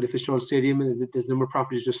Road, along by the Fitzgerald Stadium, and there's a number of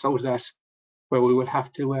properties just south of that, where we will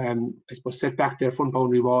have to, I suppose, set back their front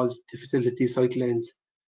boundary walls to facilitate these cycle lanes.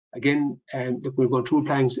 Again, we're going through a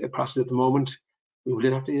planning process at the moment. We will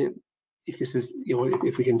then have to, if this is,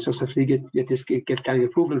 if we can successfully get planning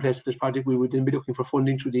approval in place for this project, we would then be looking for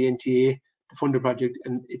funding through the NTA to fund the project.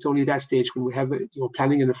 And it's only at that stage when we have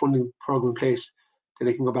planning and a funding program in place that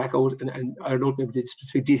they can go back out and I don't know maybe the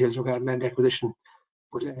specific details regarding land acquisition.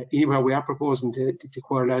 But anywhere we are proposing to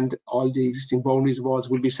acquire land, all the existing boundaries and walls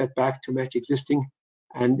will be set back to match existing.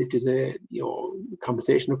 And if there's a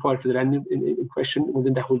compensation required for the land in question, well,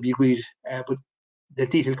 then that will be agreed. But the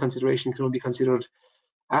detailed consideration can only be considered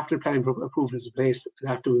after planning approval is in place and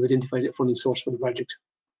after we've identified a funding source for the project.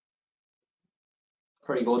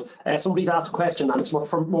 Very good. Somebody's asked a question, and it's more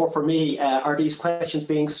for me. Are these questions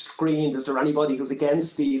being screened? Is there anybody who's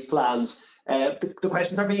against these plans? The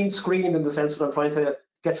questions are being screened in the sense that I'm trying to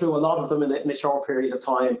get through a lot of them in a short period of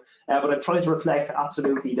time, but I'm trying to reflect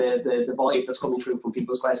absolutely the vibe that's coming through from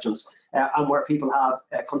people's questions, and where people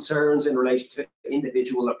have concerns in relation to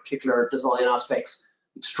individual or particular design aspects,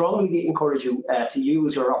 we strongly encourage you to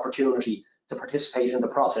use your opportunity to participate in the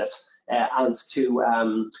process and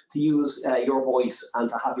to use your voice and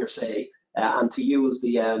to have your say. And to use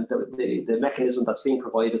the mechanism that's being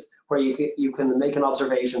provided, where you can make an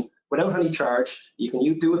observation without any charge. You can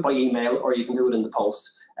do it by email, or you can do it in the post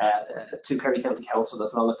to Kerry County Council,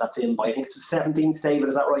 as long as that's in by, I think it's the 17th, David,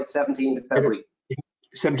 is that right? 17th of February.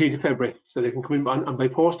 17th of February. So they can come in on by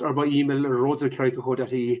post or by email, or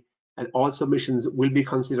roads@kerry.co.ie, and all submissions will be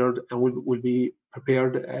considered and will be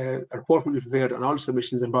prepared. A report will be prepared on all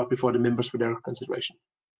submissions and brought before the members for their consideration.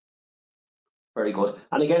 Very good.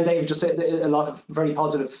 And again, David, just a lot of very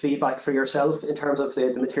positive feedback for yourself in terms of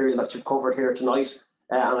the material that you've covered here tonight.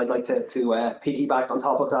 And I'd like to piggyback on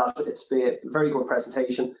top of that. It's been a very good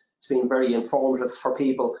presentation. It's been very informative for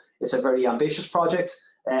people. It's a very ambitious project.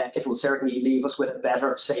 It will certainly leave us with a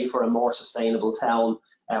better, safer and more sustainable town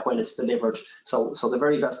when it's delivered. So the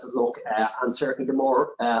very best of luck, and certainly the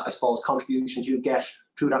more, I suppose, contributions you get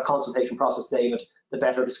through that consultation process, David, the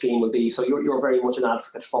better the scheme will be. So you're very much an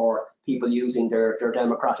advocate for people using their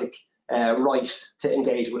democratic right to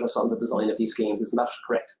engage with us on the design of these schemes. Isn't that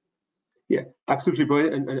correct? Yeah, absolutely,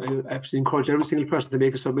 Brian. And I absolutely encourage every single person to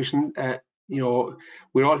make a submission.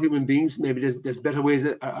 We're all human beings. Maybe there's better ways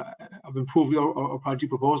of improving our project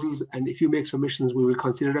proposals. And if you make submissions, we will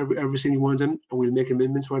consider every single one of them, and we'll make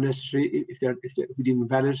amendments where necessary if we deem them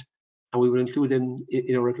valid, and we will include them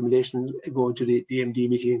in our recommendations going to the MD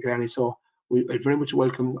meeting in Killarney. So we very much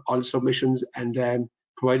welcome all submissions, and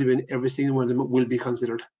provided every single one of them will be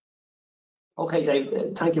considered. Okay,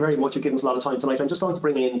 Dave, thank you very much. You've given us a lot of time tonight. I'm just going to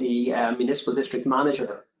bring in the Municipal District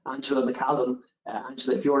Manager, Angela McCallum.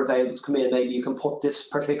 Angela, if you're available to come in, maybe you can put this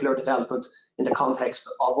particular development in the context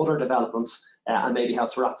of other developments and maybe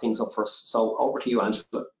help to wrap things up for us. So over to you,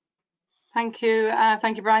 Angela. Thank you,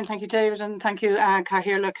 Brian. Thank you, David, and thank you,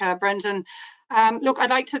 Cathaoirleach, Brendan. Look, I'd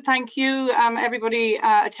like to thank you, everybody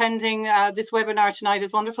attending this webinar tonight.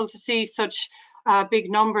 It's wonderful to see such big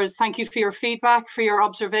numbers. Thank you for your feedback, for your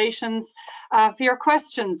observations, for your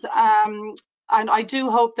questions. And I do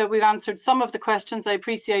hope that we've answered some of the questions. I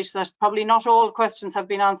appreciate that probably not all questions have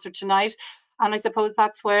been answered tonight. And I suppose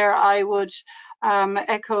that's where I would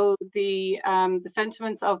echo the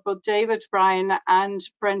sentiments of both David, Brian and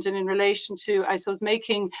Brendan in relation to, I suppose,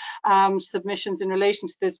 making submissions in relation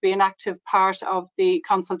to this be an active part of the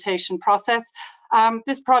consultation process.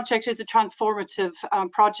 This project is a transformative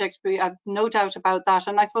project. We have no doubt about that.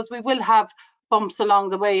 And I suppose we will have bumps along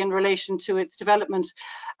the way in relation to its development.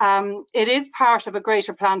 It is part of a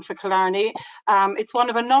greater plan for Killarney. It's one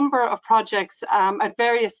of a number of projects at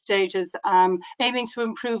various stages aiming to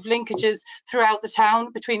improve linkages throughout the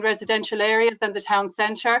town between residential areas and the town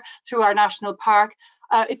centre through our national park.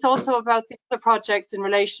 It's also about the other projects in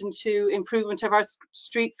relation to improvement of our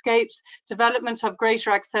streetscapes, development of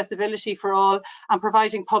greater accessibility for all, and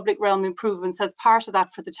providing public realm improvements as part of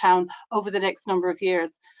that for the town over the next number of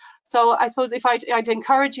years. So I suppose if I'd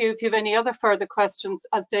encourage you, if you have any other further questions,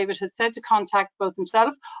 as David has said, to contact both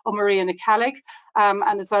himself or Maria Nicalig,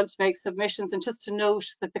 and as well to make submissions. And just to note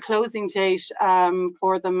that the closing date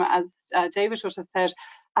for them, as David would have said,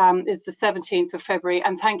 is the 17th of February.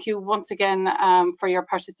 And thank you once again for your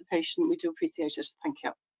participation. We do appreciate it. Thank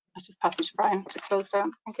you. I'll just pass you to Brian to close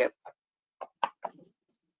down. Thank you.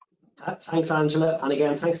 Thanks, Angela. And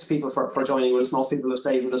again, thanks to people for joining us. Most people have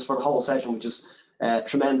stayed with us for the whole session, which is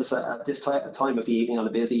tremendous at this time of the evening, on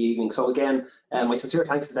a busy evening. So again, my sincere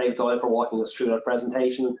thanks to David Doyle for walking us through that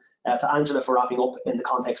presentation, to Angela for wrapping up in the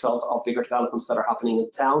context of bigger developments that are happening in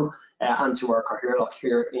town, and to our Cathaoirleach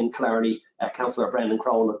here in Killarney, Councillor Brendan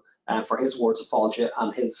Cronin, for his words of fáilte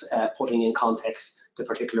and his putting in context the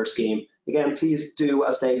particular scheme. Again, please do,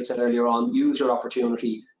 as David said earlier on, use your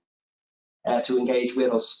opportunity to engage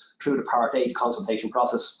with us through the Part 8 consultation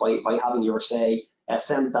process by having your say.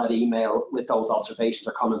 Send that email with those observations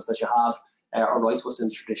or comments that you have, or write to us in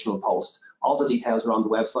the traditional post. All the details are on the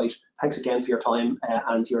website. Thanks again for your time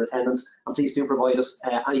and your attendance, and please do provide us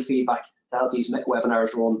any feedback to help these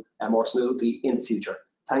webinars run more smoothly in the future.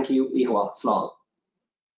 Thank you. Slán.